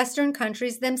of the Western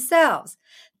countries themselves.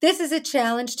 This is a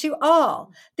challenge to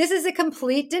all. This is a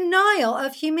complete denial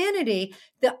of humanity,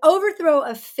 the overthrow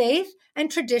of faith and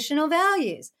traditional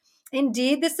values.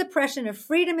 Indeed, the suppression of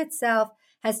freedom itself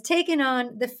has taken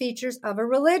on the features of a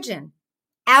religion,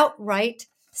 outright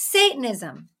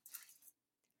Satanism.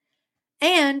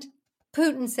 And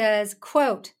Putin says,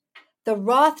 quote, the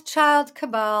Rothschild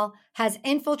cabal has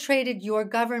infiltrated your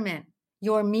government,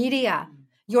 your media,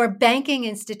 your banking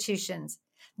institutions.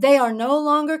 They are no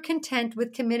longer content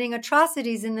with committing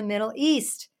atrocities in the Middle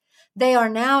East. They are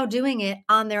now doing it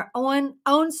on their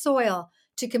own soil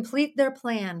to complete their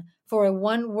plan for a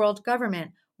one world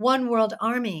government, one world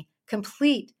army,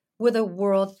 complete with a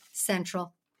world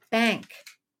central bank.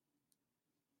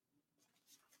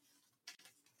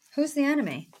 Who's the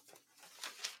enemy?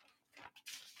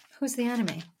 Who's the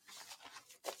enemy?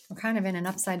 We're kind of in an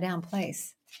upside down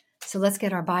place. So let's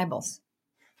get our Bibles.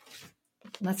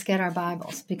 Let's get our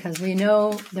Bibles because we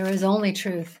know there is only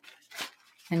truth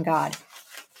in God.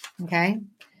 Okay?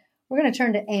 We're going to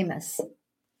turn to Amos.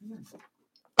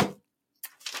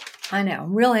 I know,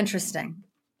 real interesting.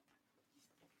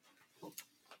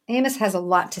 Amos has a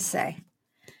lot to say.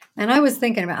 And I was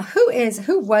thinking about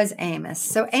who was Amos?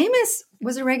 So Amos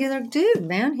was a regular dude,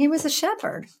 man. He was a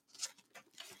shepherd.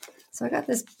 So I got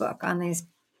this book on these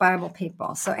Bible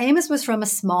people. So Amos was from a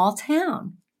small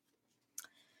town.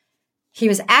 He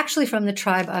was actually from the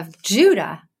tribe of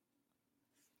Judah.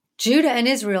 Judah and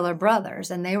Israel are brothers,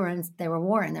 and they were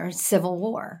warring. They were in civil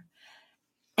war.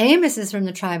 Amos is from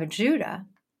the tribe of Judah.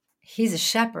 He's a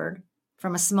shepherd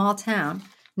from a small town,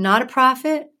 not a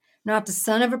prophet, not the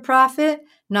son of a prophet,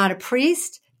 not a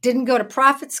priest, didn't go to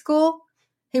prophet school.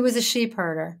 He was a sheep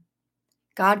herder.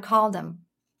 God called him.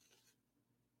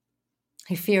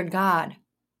 He feared God,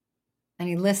 and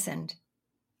he listened,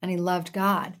 and he loved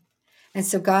God. And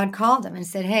so God called him and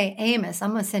said, hey, Amos,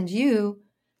 I'm going to send you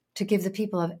to give the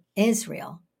people of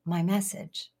Israel my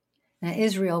message. Now,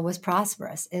 Israel was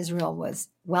prosperous. Israel was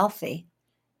wealthy.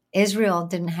 Israel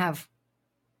didn't have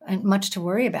much to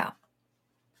worry about.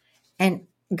 And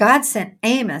God sent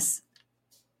Amos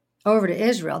over to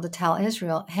Israel to tell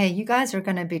Israel, hey, you guys are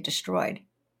going to be destroyed.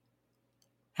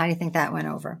 How do you think that went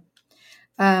over?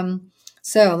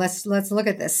 So let's look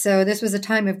at this. So this was a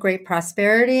time of great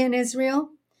prosperity in Israel.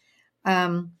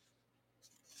 And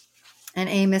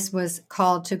Amos was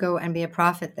called to go and be a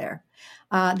prophet there.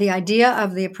 The idea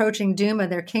of the approaching doom of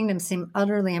their kingdom seemed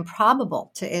utterly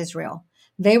improbable to Israel.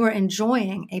 They were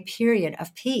enjoying a period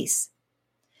of peace.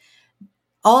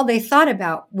 All they thought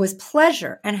about was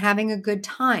pleasure and having a good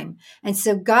time. And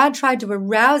so God tried to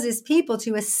arouse his people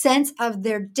to a sense of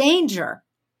their danger.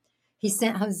 He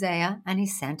sent Hosea and he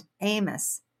sent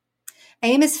Amos.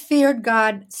 Amos feared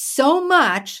God so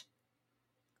much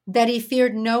that he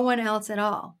feared no one else at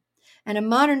all. And a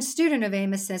modern student of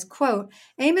Amos says, quote,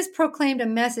 Amos proclaimed a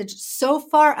message so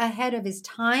far ahead of his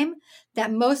time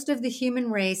that most of the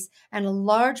human race and a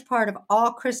large part of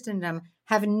all Christendom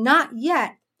have not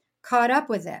yet caught up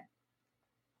with it.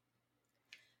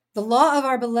 The law of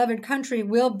our beloved country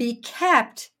will be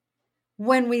kept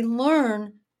when we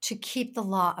learn to keep the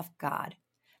law of God.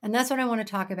 And that's what I want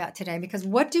to talk about today, because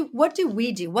what do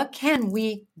we do? What can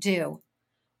we do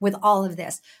with all of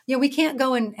this? We can't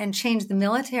go and change the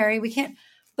military. We can't,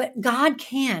 but God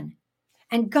can,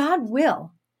 and God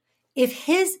will, if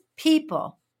his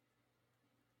people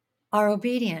are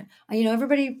obedient.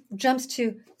 Everybody jumps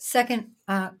to Second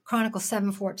Chronicles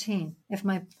 7:14. If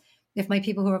my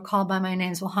people who are called by my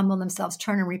names will humble themselves,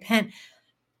 turn and repent.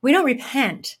 We don't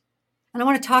repent. And I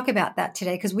want to talk about that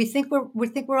today, because we think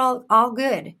we're all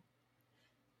good.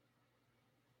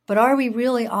 But are we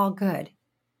really all good?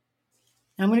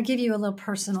 And I'm going to give you a little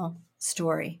personal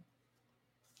story.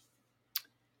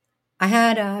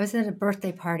 I was at a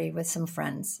birthday party with some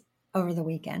friends over the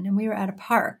weekend, and we were at a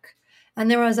park, and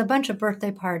there was a bunch of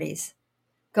birthday parties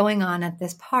going on at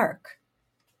this park.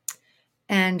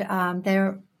 And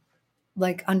they're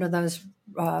like under those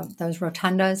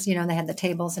rotundas, they had the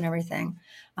tables and everything,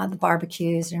 the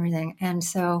barbecues and everything. And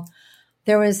so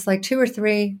there was like 2 or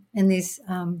 3 in these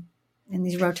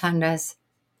rotundas,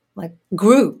 like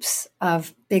groups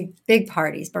of big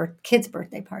parties, kids'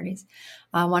 birthday parties.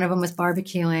 One of them was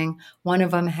barbecuing. One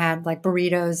of them had like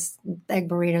burritos, egg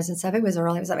burritos and stuff. It was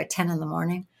early. It was like 10 in the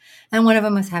morning. And one of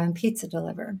them was having pizza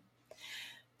delivered.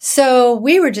 So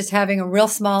we were just having a real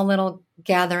small little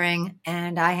gathering,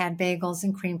 and I had bagels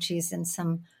and cream cheese and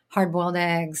some hard-boiled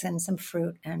eggs and some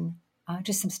fruit and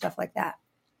just some stuff like that.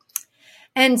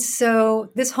 And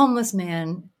so this homeless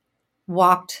man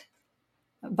walked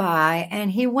by,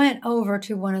 and he went over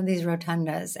to one of these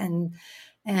rotundas,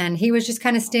 and he was just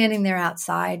kind of standing there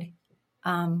outside.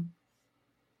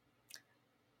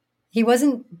 He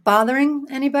wasn't bothering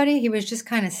anybody. He was just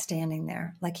kind of standing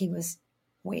there like he was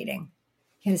waiting.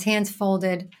 He had his hands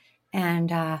folded,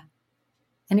 and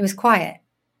he was quiet.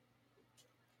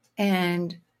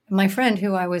 And my friend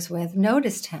who I was with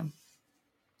noticed him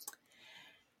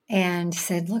and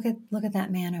said, look at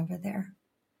that man over there.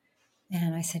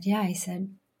 And I said, yeah. He said,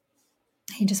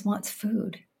 he just wants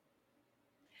food.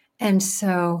 And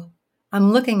so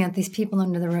I'm looking at these people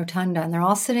under the rotunda, and they're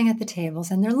all sitting at the tables,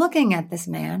 and they're looking at this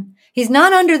man. He's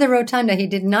not under the rotunda. He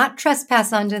did not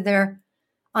trespass into their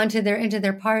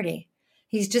party.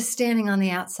 He's just standing on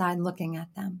the outside looking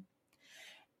at them.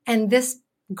 And this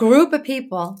group of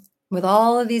people with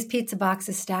all of these pizza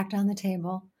boxes stacked on the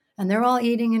table, and they're all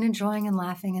eating and enjoying and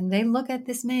laughing, and they look at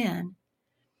this man,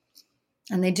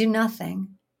 and they do nothing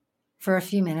for a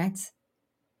few minutes.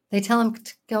 They tell him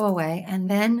to go away, and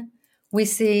then we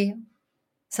see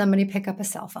somebody pick up a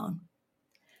cell phone.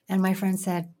 And my friend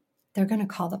said, they're going to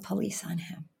call the police on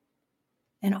him.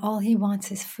 And all he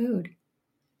wants is food.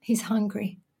 He's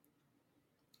hungry.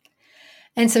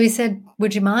 And so he said,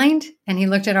 would you mind? And he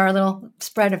looked at our little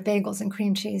spread of bagels and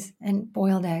cream cheese and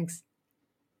boiled eggs.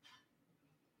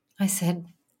 I said,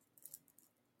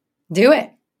 do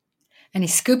it. And he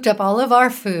scooped up all of our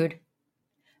food,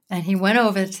 and he went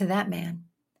over to that man,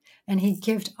 and he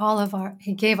gave all of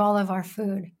our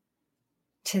food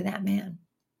to that man.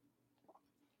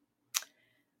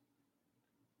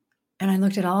 And I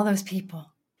looked at all those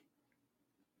people.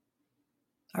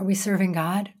 Are we serving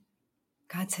God?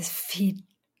 God says,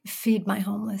 feed my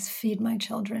homeless, feed my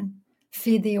children,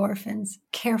 feed the orphans,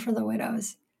 care for the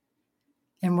widows.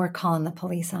 And we're calling the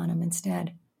police on them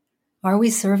instead. Are we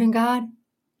serving God?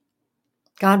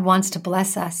 God wants to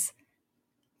bless us,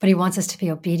 but he wants us to be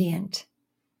obedient.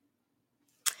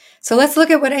 So let's look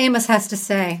at what Amos has to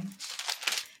say.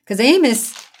 Because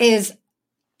Amos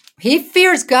he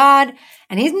fears God,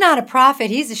 and he's not a prophet,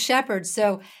 he's a shepherd.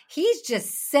 So he's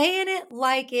just saying it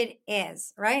like it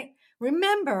is, right?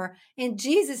 Remember, in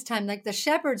Jesus' time, like the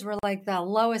shepherds were like the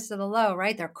lowest of the low,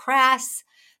 right? They're crass,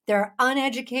 they're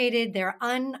uneducated, they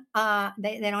don't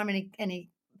have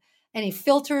any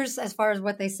filters as far as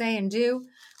what they say and do.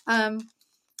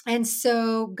 And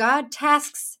so God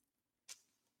tasks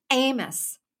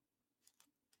Amos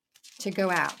to go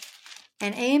out.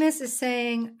 And Amos is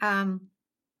saying,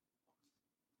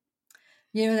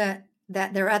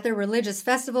 that they're at their religious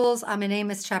festivals. I'm in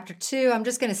Amos chapter 2. I'm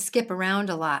just going to skip around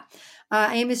a lot.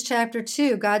 Amos chapter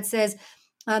 2, God says,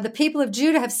 The people of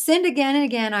Judah have sinned again and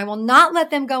again. I will not let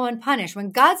them go unpunished.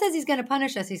 When God says he's going to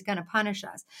punish us, he's going to punish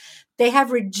us. They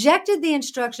have rejected the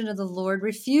instruction of the Lord,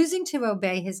 refusing to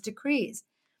obey his decrees.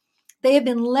 They have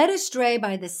been led astray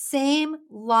by the same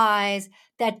lies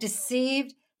that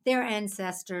deceived their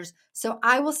ancestors. So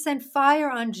I will send fire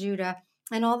on Judah,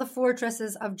 and all the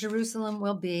fortresses of Jerusalem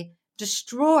will be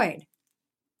destroyed.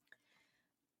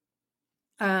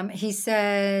 He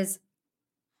says,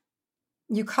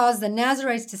 you caused the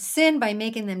Nazarites to sin by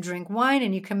making them drink wine,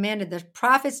 and you commanded the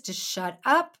prophets to shut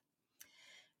up.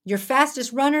 Your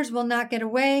fastest runners will not get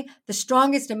away. The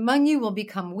strongest among you will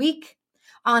become weak.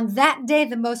 On that day,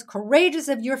 the most courageous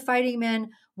of your fighting men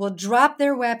will drop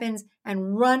their weapons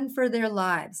and run for their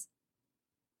lives.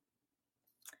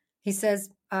 He says,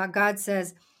 God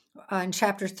says in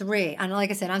chapter 3, and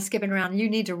like I said, I'm skipping around. You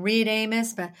need to read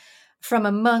Amos, but from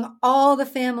among all the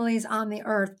families on the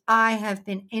earth, I have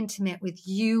been intimate with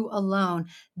you alone.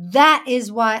 That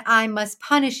is why I must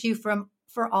punish you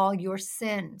for all your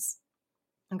sins.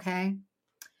 Okay?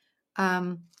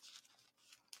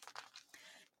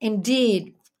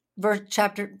 Indeed, verse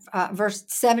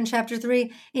 7, chapter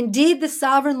 3, indeed, the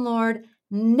sovereign Lord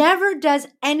never does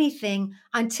anything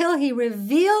until he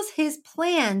reveals his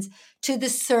plans to the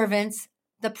servants,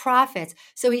 the prophets.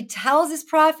 So he tells his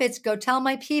prophets, go tell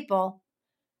my people,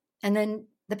 and then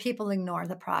the people ignore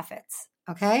the prophets.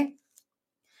 Okay?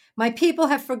 My people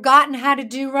have forgotten how to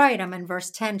do right. I'm in verse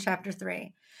 10, chapter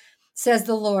 3. Says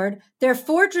the Lord, their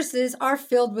fortresses are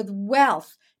filled with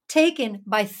wealth, taken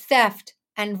by theft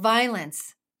and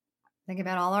violence. Think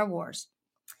about all our wars.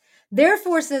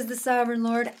 Therefore, says the sovereign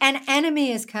Lord, an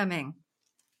enemy is coming.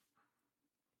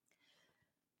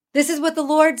 This is what the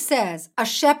Lord says. A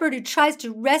shepherd who tries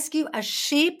to rescue a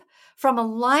sheep from a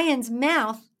lion's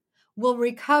mouth will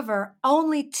recover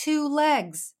only 2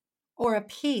 legs or a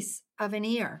piece of an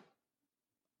ear.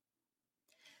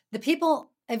 The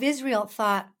people of Israel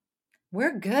thought,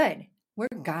 we're good. We're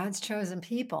God's chosen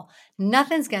people.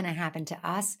 Nothing's going to happen to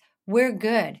us. We're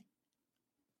good.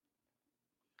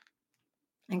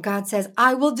 And God says,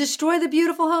 I will destroy the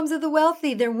beautiful homes of the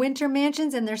wealthy, their winter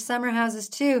mansions and their summer houses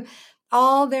too.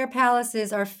 All their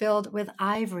palaces are filled with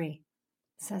ivory,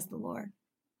 says the Lord.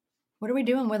 What are we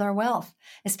doing with our wealth?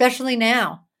 Especially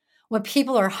now, when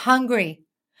people are hungry,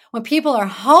 when people are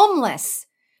homeless.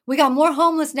 We got more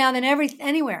homeless now than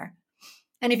anywhere.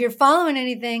 And if you're following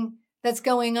anything that's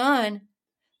going on,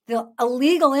 the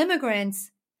illegal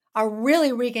immigrants are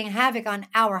really wreaking havoc on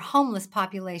our homeless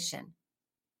population.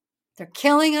 They're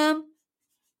killing them.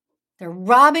 They're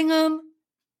robbing them.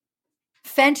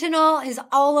 Fentanyl is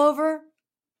all over.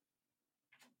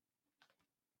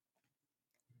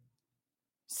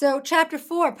 So chapter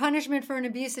 4, punishment for an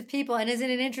abusive people. And isn't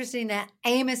it interesting that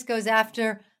Amos goes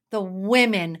after the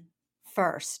women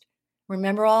first?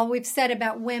 Remember all we've said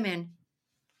about women.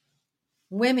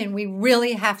 Women, we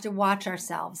really have to watch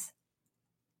ourselves.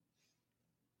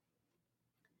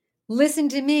 Listen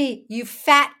to me, you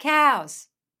fat cows.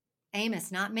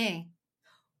 Amos, not me.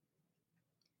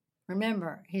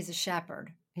 Remember, he's a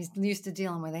shepherd. He's used to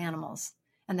dealing with animals.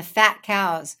 And the fat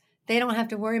cows, they don't have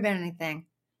to worry about anything.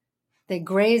 They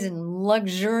graze in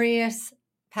luxurious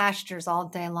pastures all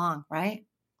day long, right?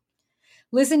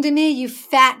 Listen to me, you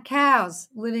fat cows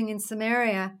living in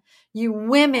Samaria, you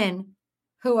women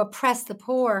who oppress the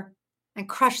poor and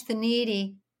crush the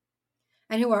needy,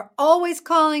 and who are always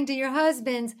calling to your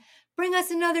husbands, bring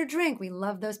us another drink. We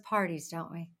love those parties,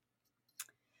 don't we?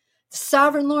 The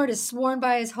sovereign Lord is sworn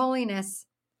by his holiness.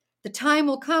 The time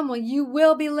will come when you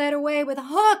will be led away with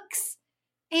hooks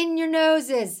in your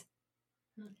noses.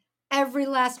 Every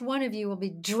last one of you will be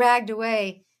dragged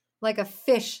away like a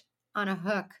fish on a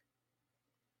hook.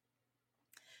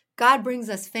 God brings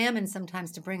us famine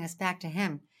sometimes to bring us back to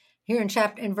him. Here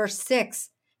in verse 6,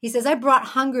 he says, I brought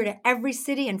hunger to every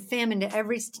city and famine to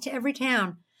every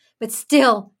town, but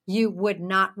still you would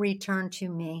not return to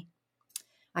me.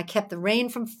 I kept the rain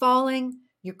from falling,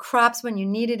 your crops when you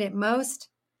needed it most.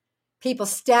 People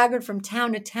staggered from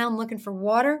town to town looking for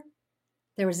water.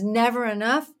 There was never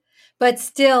enough, but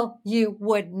still you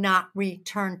would not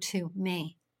return to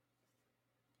me.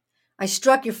 I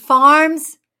struck your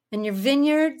farms and your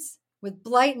vineyards with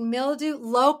blight and mildew.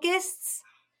 Locusts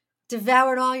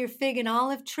devoured all your fig and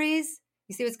olive trees.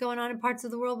 You see what's going on in parts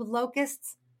of the world with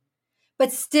locusts?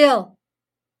 But still,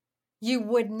 you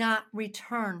would not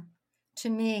return to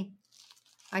me.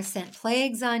 I sent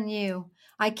plagues on you.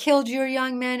 I killed your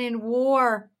young men in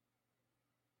war.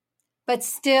 But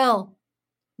still,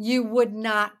 you would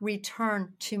not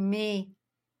return to me.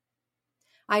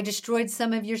 I destroyed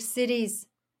some of your cities.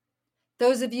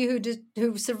 Those of you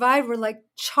who survived were like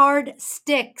charred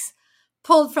sticks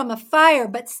pulled from a fire,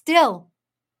 but still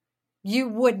you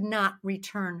would not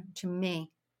return to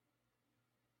me.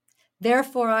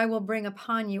 Therefore, I will bring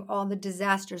upon you all the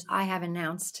disasters I have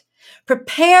announced.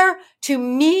 Prepare to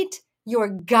meet your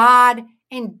God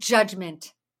in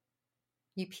judgment,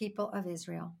 you people of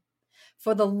Israel.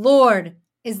 For the Lord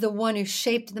is the one who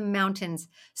shaped the mountains,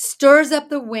 stirs up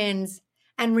the winds,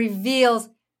 and reveals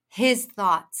his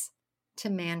thoughts to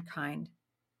mankind.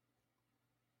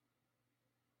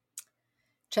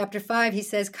 Chapter 5, he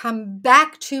says, come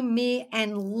back to me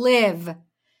and live.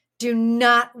 Do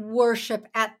not worship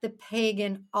at the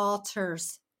pagan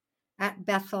altars at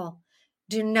Bethel.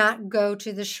 Do not go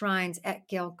to the shrines at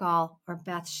Gilgal or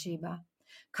Bathsheba.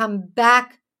 Come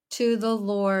back to the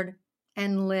Lord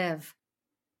and live.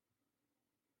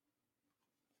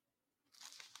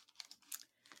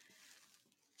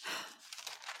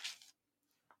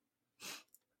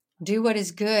 Do what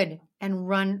is good and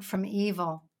run from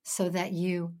evil so that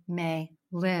you may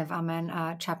live. I'm in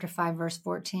chapter 5, verse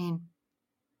 14.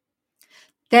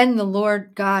 Then the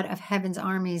Lord God of heaven's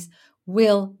armies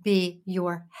will be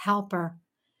your helper,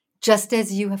 just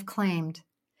as you have claimed.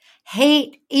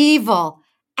 Hate evil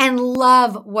and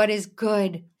love what is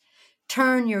good.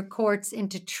 Turn your courts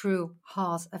into true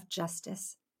halls of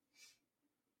justice.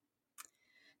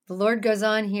 The Lord goes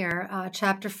on here,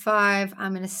 chapter 5.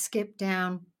 I'm going to skip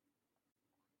down.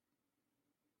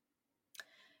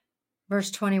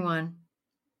 Verse 21.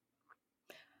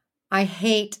 I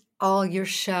hate all your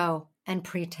show and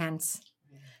pretense,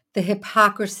 the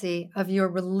hypocrisy of your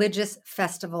religious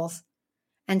festivals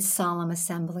and solemn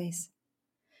assemblies.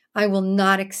 I will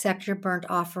not accept your burnt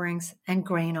offerings and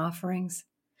grain offerings.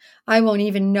 I won't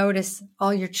even notice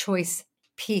all your choice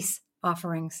peace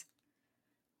offerings.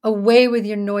 Away with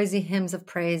your noisy hymns of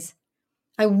praise.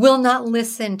 I will not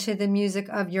listen to the music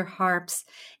of your harps.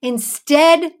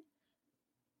 Instead,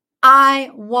 I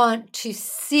want to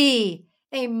see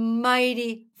a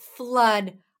mighty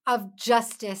flood of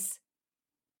justice,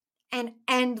 an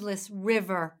endless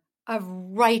river of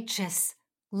righteous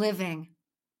living.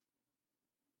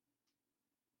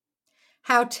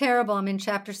 How terrible. I'm in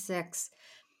chapter 6.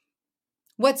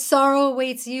 What sorrow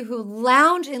awaits you who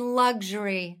lounge in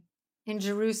luxury in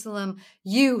Jerusalem,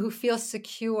 you who feel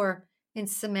secure in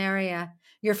Samaria.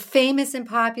 You're famous and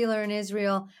popular in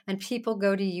Israel, and people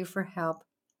go to you for help.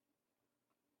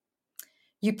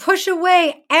 You push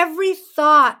away every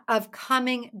thought of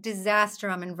coming disaster.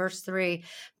 I'm in verse 3.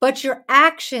 But your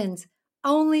actions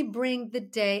only bring the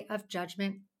day of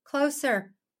judgment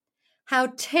closer.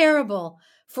 How terrible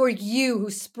for you who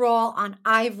sprawl on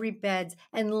ivory beds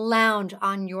and lounge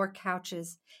on your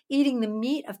couches, eating the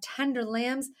meat of tender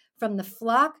lambs from the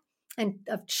flock and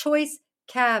of choice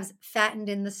calves fattened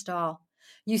in the stall.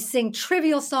 You sing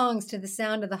trivial songs to the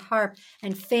sound of the harp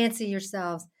and fancy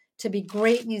yourselves to be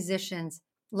great musicians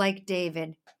like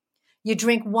David. You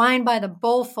drink wine by the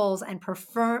bowlfuls and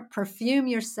perfume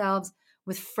yourselves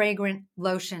with fragrant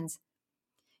lotions.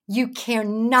 You care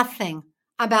nothing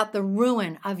about the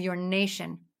ruin of your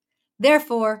nation.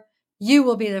 Therefore, you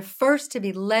will be the first to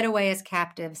be led away as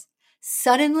captives.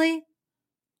 Suddenly,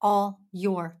 all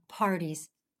your parties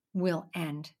will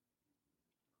end.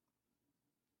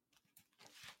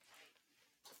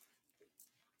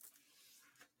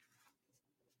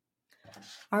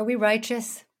 Are we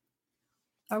righteous?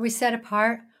 Are we set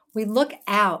apart? We look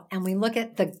out and we look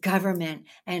at the government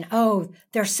and, oh,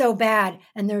 they're so bad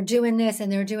and they're doing this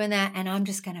and they're doing that, and I'm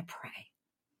just going to pray.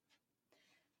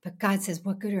 But God says,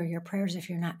 what good are your prayers if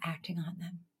you're not acting on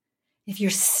them? If you're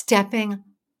stepping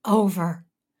over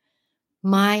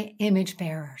my image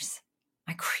bearers.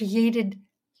 I created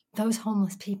those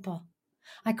homeless people.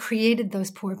 I created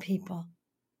those poor people,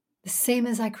 the same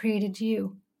as I created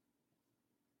you.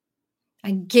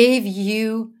 I gave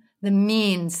you the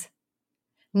means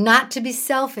not to be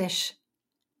selfish,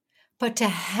 but to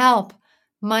help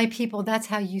my people. That's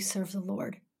how you serve the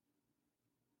Lord.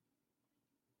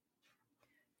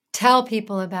 Tell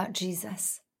people about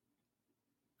Jesus.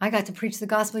 I got to preach the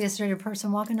gospel yesterday to a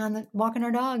person walking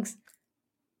our dogs.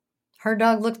 Her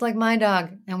dog looked like my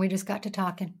dog, and we just got to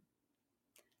talking.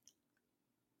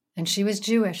 And she was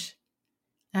Jewish.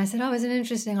 And I said, oh, isn't it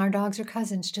interesting? Our dogs are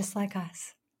cousins just like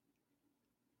us.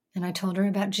 And I told her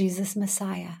about Jesus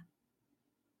Messiah.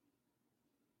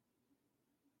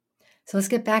 So let's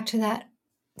get back to that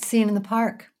scene in the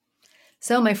park.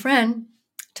 So my friend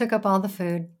took up all the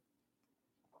food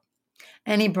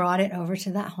and he brought it over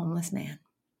to that homeless man.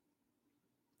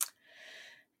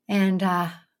 And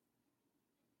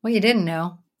what you didn't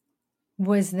know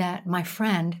was that my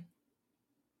friend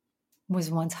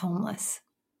was once homeless.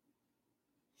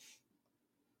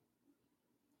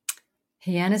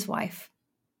 He and his wife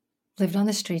lived on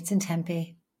the streets in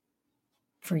Tempe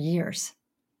for years.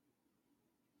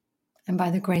 And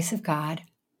by the grace of God,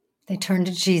 they turned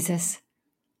to Jesus.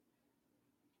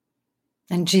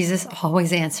 And Jesus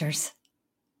always answers.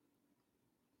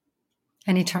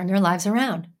 And he turned their lives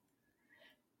around.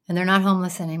 And they're not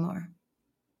homeless anymore.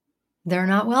 They're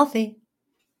not wealthy.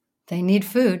 They need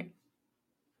food.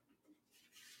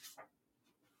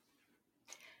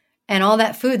 And all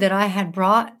that food that I had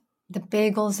brought, the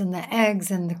bagels and the eggs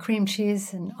and the cream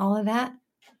cheese and all of that,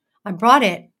 I brought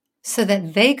it so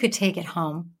that they could take it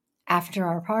home after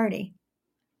our party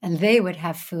and they would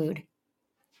have food.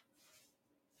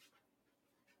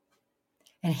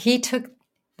 And he took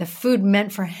the food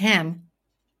meant for him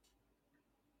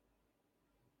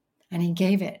and he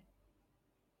gave it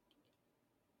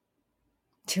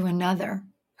to another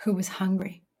who was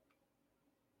hungry.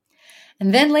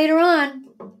 And then later on,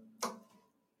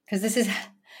 because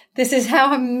this is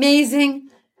how amazing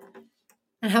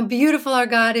and how beautiful our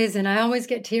God is, and I always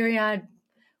get teary-eyed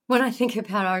when I think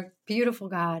about our beautiful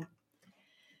God.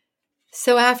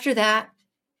 So after that,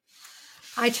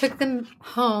 I took them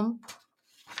home,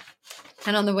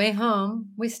 and on the way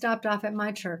home, we stopped off at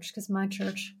my church, because my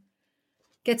church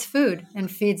gets food and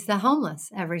feeds the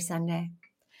homeless every Sunday.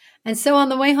 And so on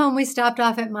the way home, we stopped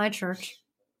off at my church,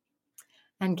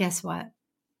 and guess what?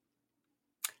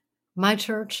 My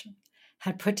church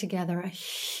had put together a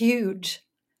huge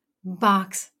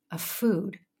box of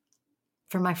food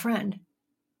for my friend.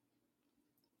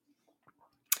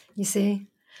 You see?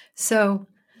 So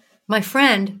my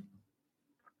friend,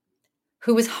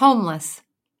 who was homeless,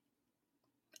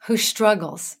 who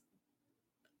struggles,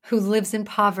 who lives in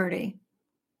poverty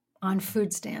on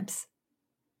food stamps,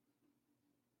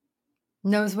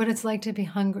 knows what it's like to be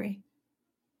hungry.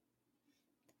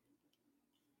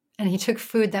 And he took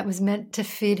food that was meant to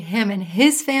feed him and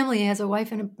his family. He has a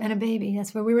wife and a baby.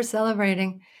 That's where we were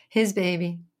celebrating his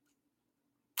baby.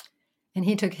 And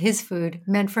he took his food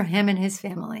meant for him and his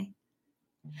family.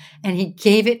 And he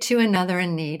gave it to another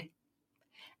in need.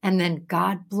 And then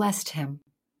God blessed him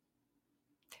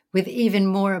with even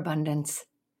more abundance.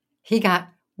 He got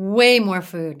way more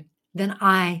food than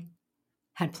I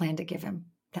had planned to give him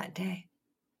that day.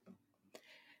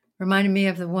 Reminded me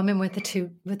of the woman with the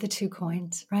two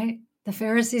coins, right? The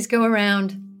Pharisees go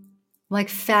around like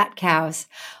fat cows.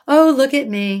 Oh, look at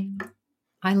me.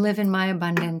 I live in my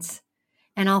abundance.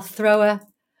 And I'll throw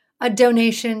a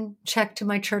donation check to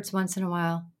my church once in a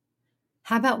while.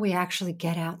 How about we actually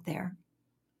get out there?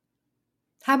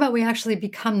 How about we actually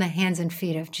become the hands and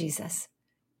feet of Jesus?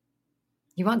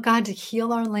 You want God to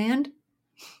heal our land?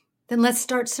 Then let's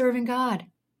start serving God.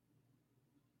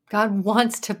 God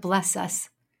wants to bless us.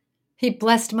 He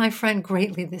blessed my friend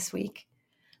greatly this week.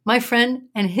 My friend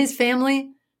and his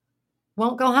family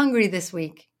won't go hungry this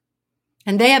week.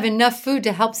 And they have enough food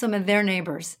to help some of their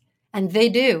neighbors. And they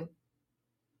do.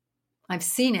 I've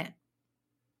seen it.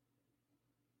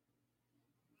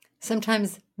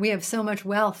 Sometimes we have so much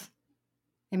wealth,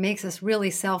 it makes us really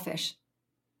selfish.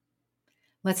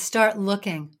 Let's start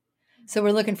looking. So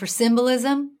we're looking for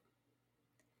symbolism.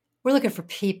 We're looking for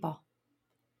people.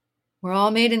 We're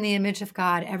all made in the image of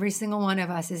God. Every single one of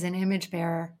us is an image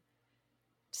bearer.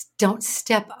 Just don't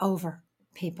step over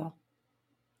people.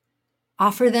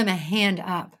 Offer them a hand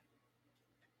up.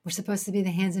 We're supposed to be the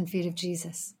hands and feet of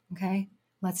Jesus, okay?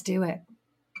 Let's do it.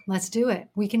 Let's do it.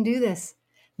 We can do this.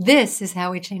 This is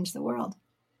how we change the world.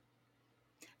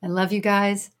 I love you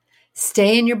guys.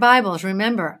 Stay in your Bibles.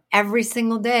 Remember, every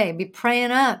single day, be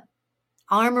praying up,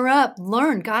 armor up,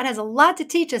 learn. God has a lot to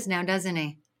teach us now, doesn't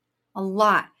he? A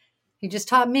lot. He just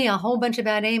taught me a whole bunch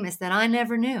about Amos that I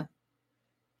never knew.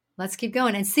 Let's keep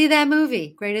going and see that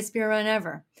movie, Greatest Spear Run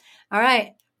Ever. All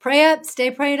right. Pray up.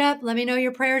 Stay prayed up. Let me know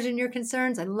your prayers and your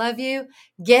concerns. I love you.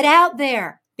 Get out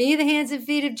there. Be the hands and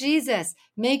feet of Jesus.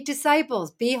 Make disciples.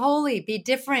 Be holy. Be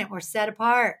different. We're set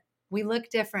apart. We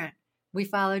look different. We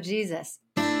follow Jesus.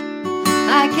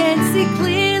 I can see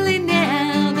clearly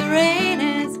now. The rain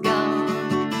is gone.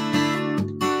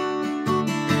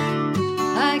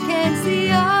 I can see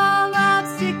all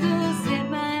obstacles in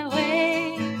my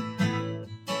way.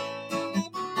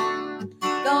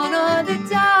 Gone are the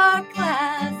dark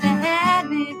clouds that had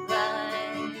me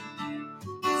blind.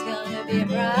 It's gonna be a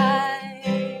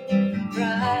bright,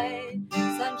 bright,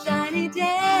 sunshiny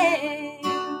day.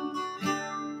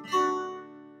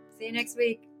 See you next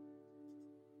week.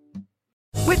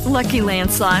 With Lucky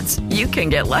Land Slots, you can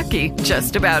get lucky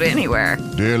just about anywhere.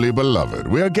 Dearly beloved,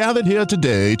 we are gathered here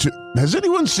today to... Has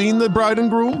anyone seen the bride and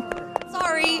groom?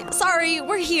 Sorry,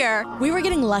 we're here. We were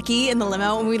getting lucky in the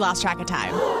limo and we lost track of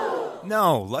time.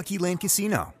 No, Lucky Land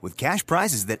Casino, with cash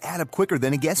prizes that add up quicker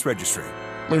than a guest registry.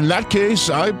 In that case,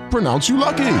 I pronounce you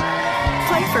lucky.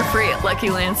 Play for free at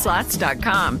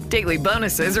LuckyLandSlots.com. Daily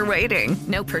bonuses are waiting.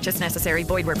 No purchase necessary.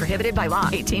 Void where prohibited by law.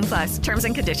 18+. Terms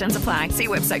and conditions apply. See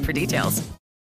website for details.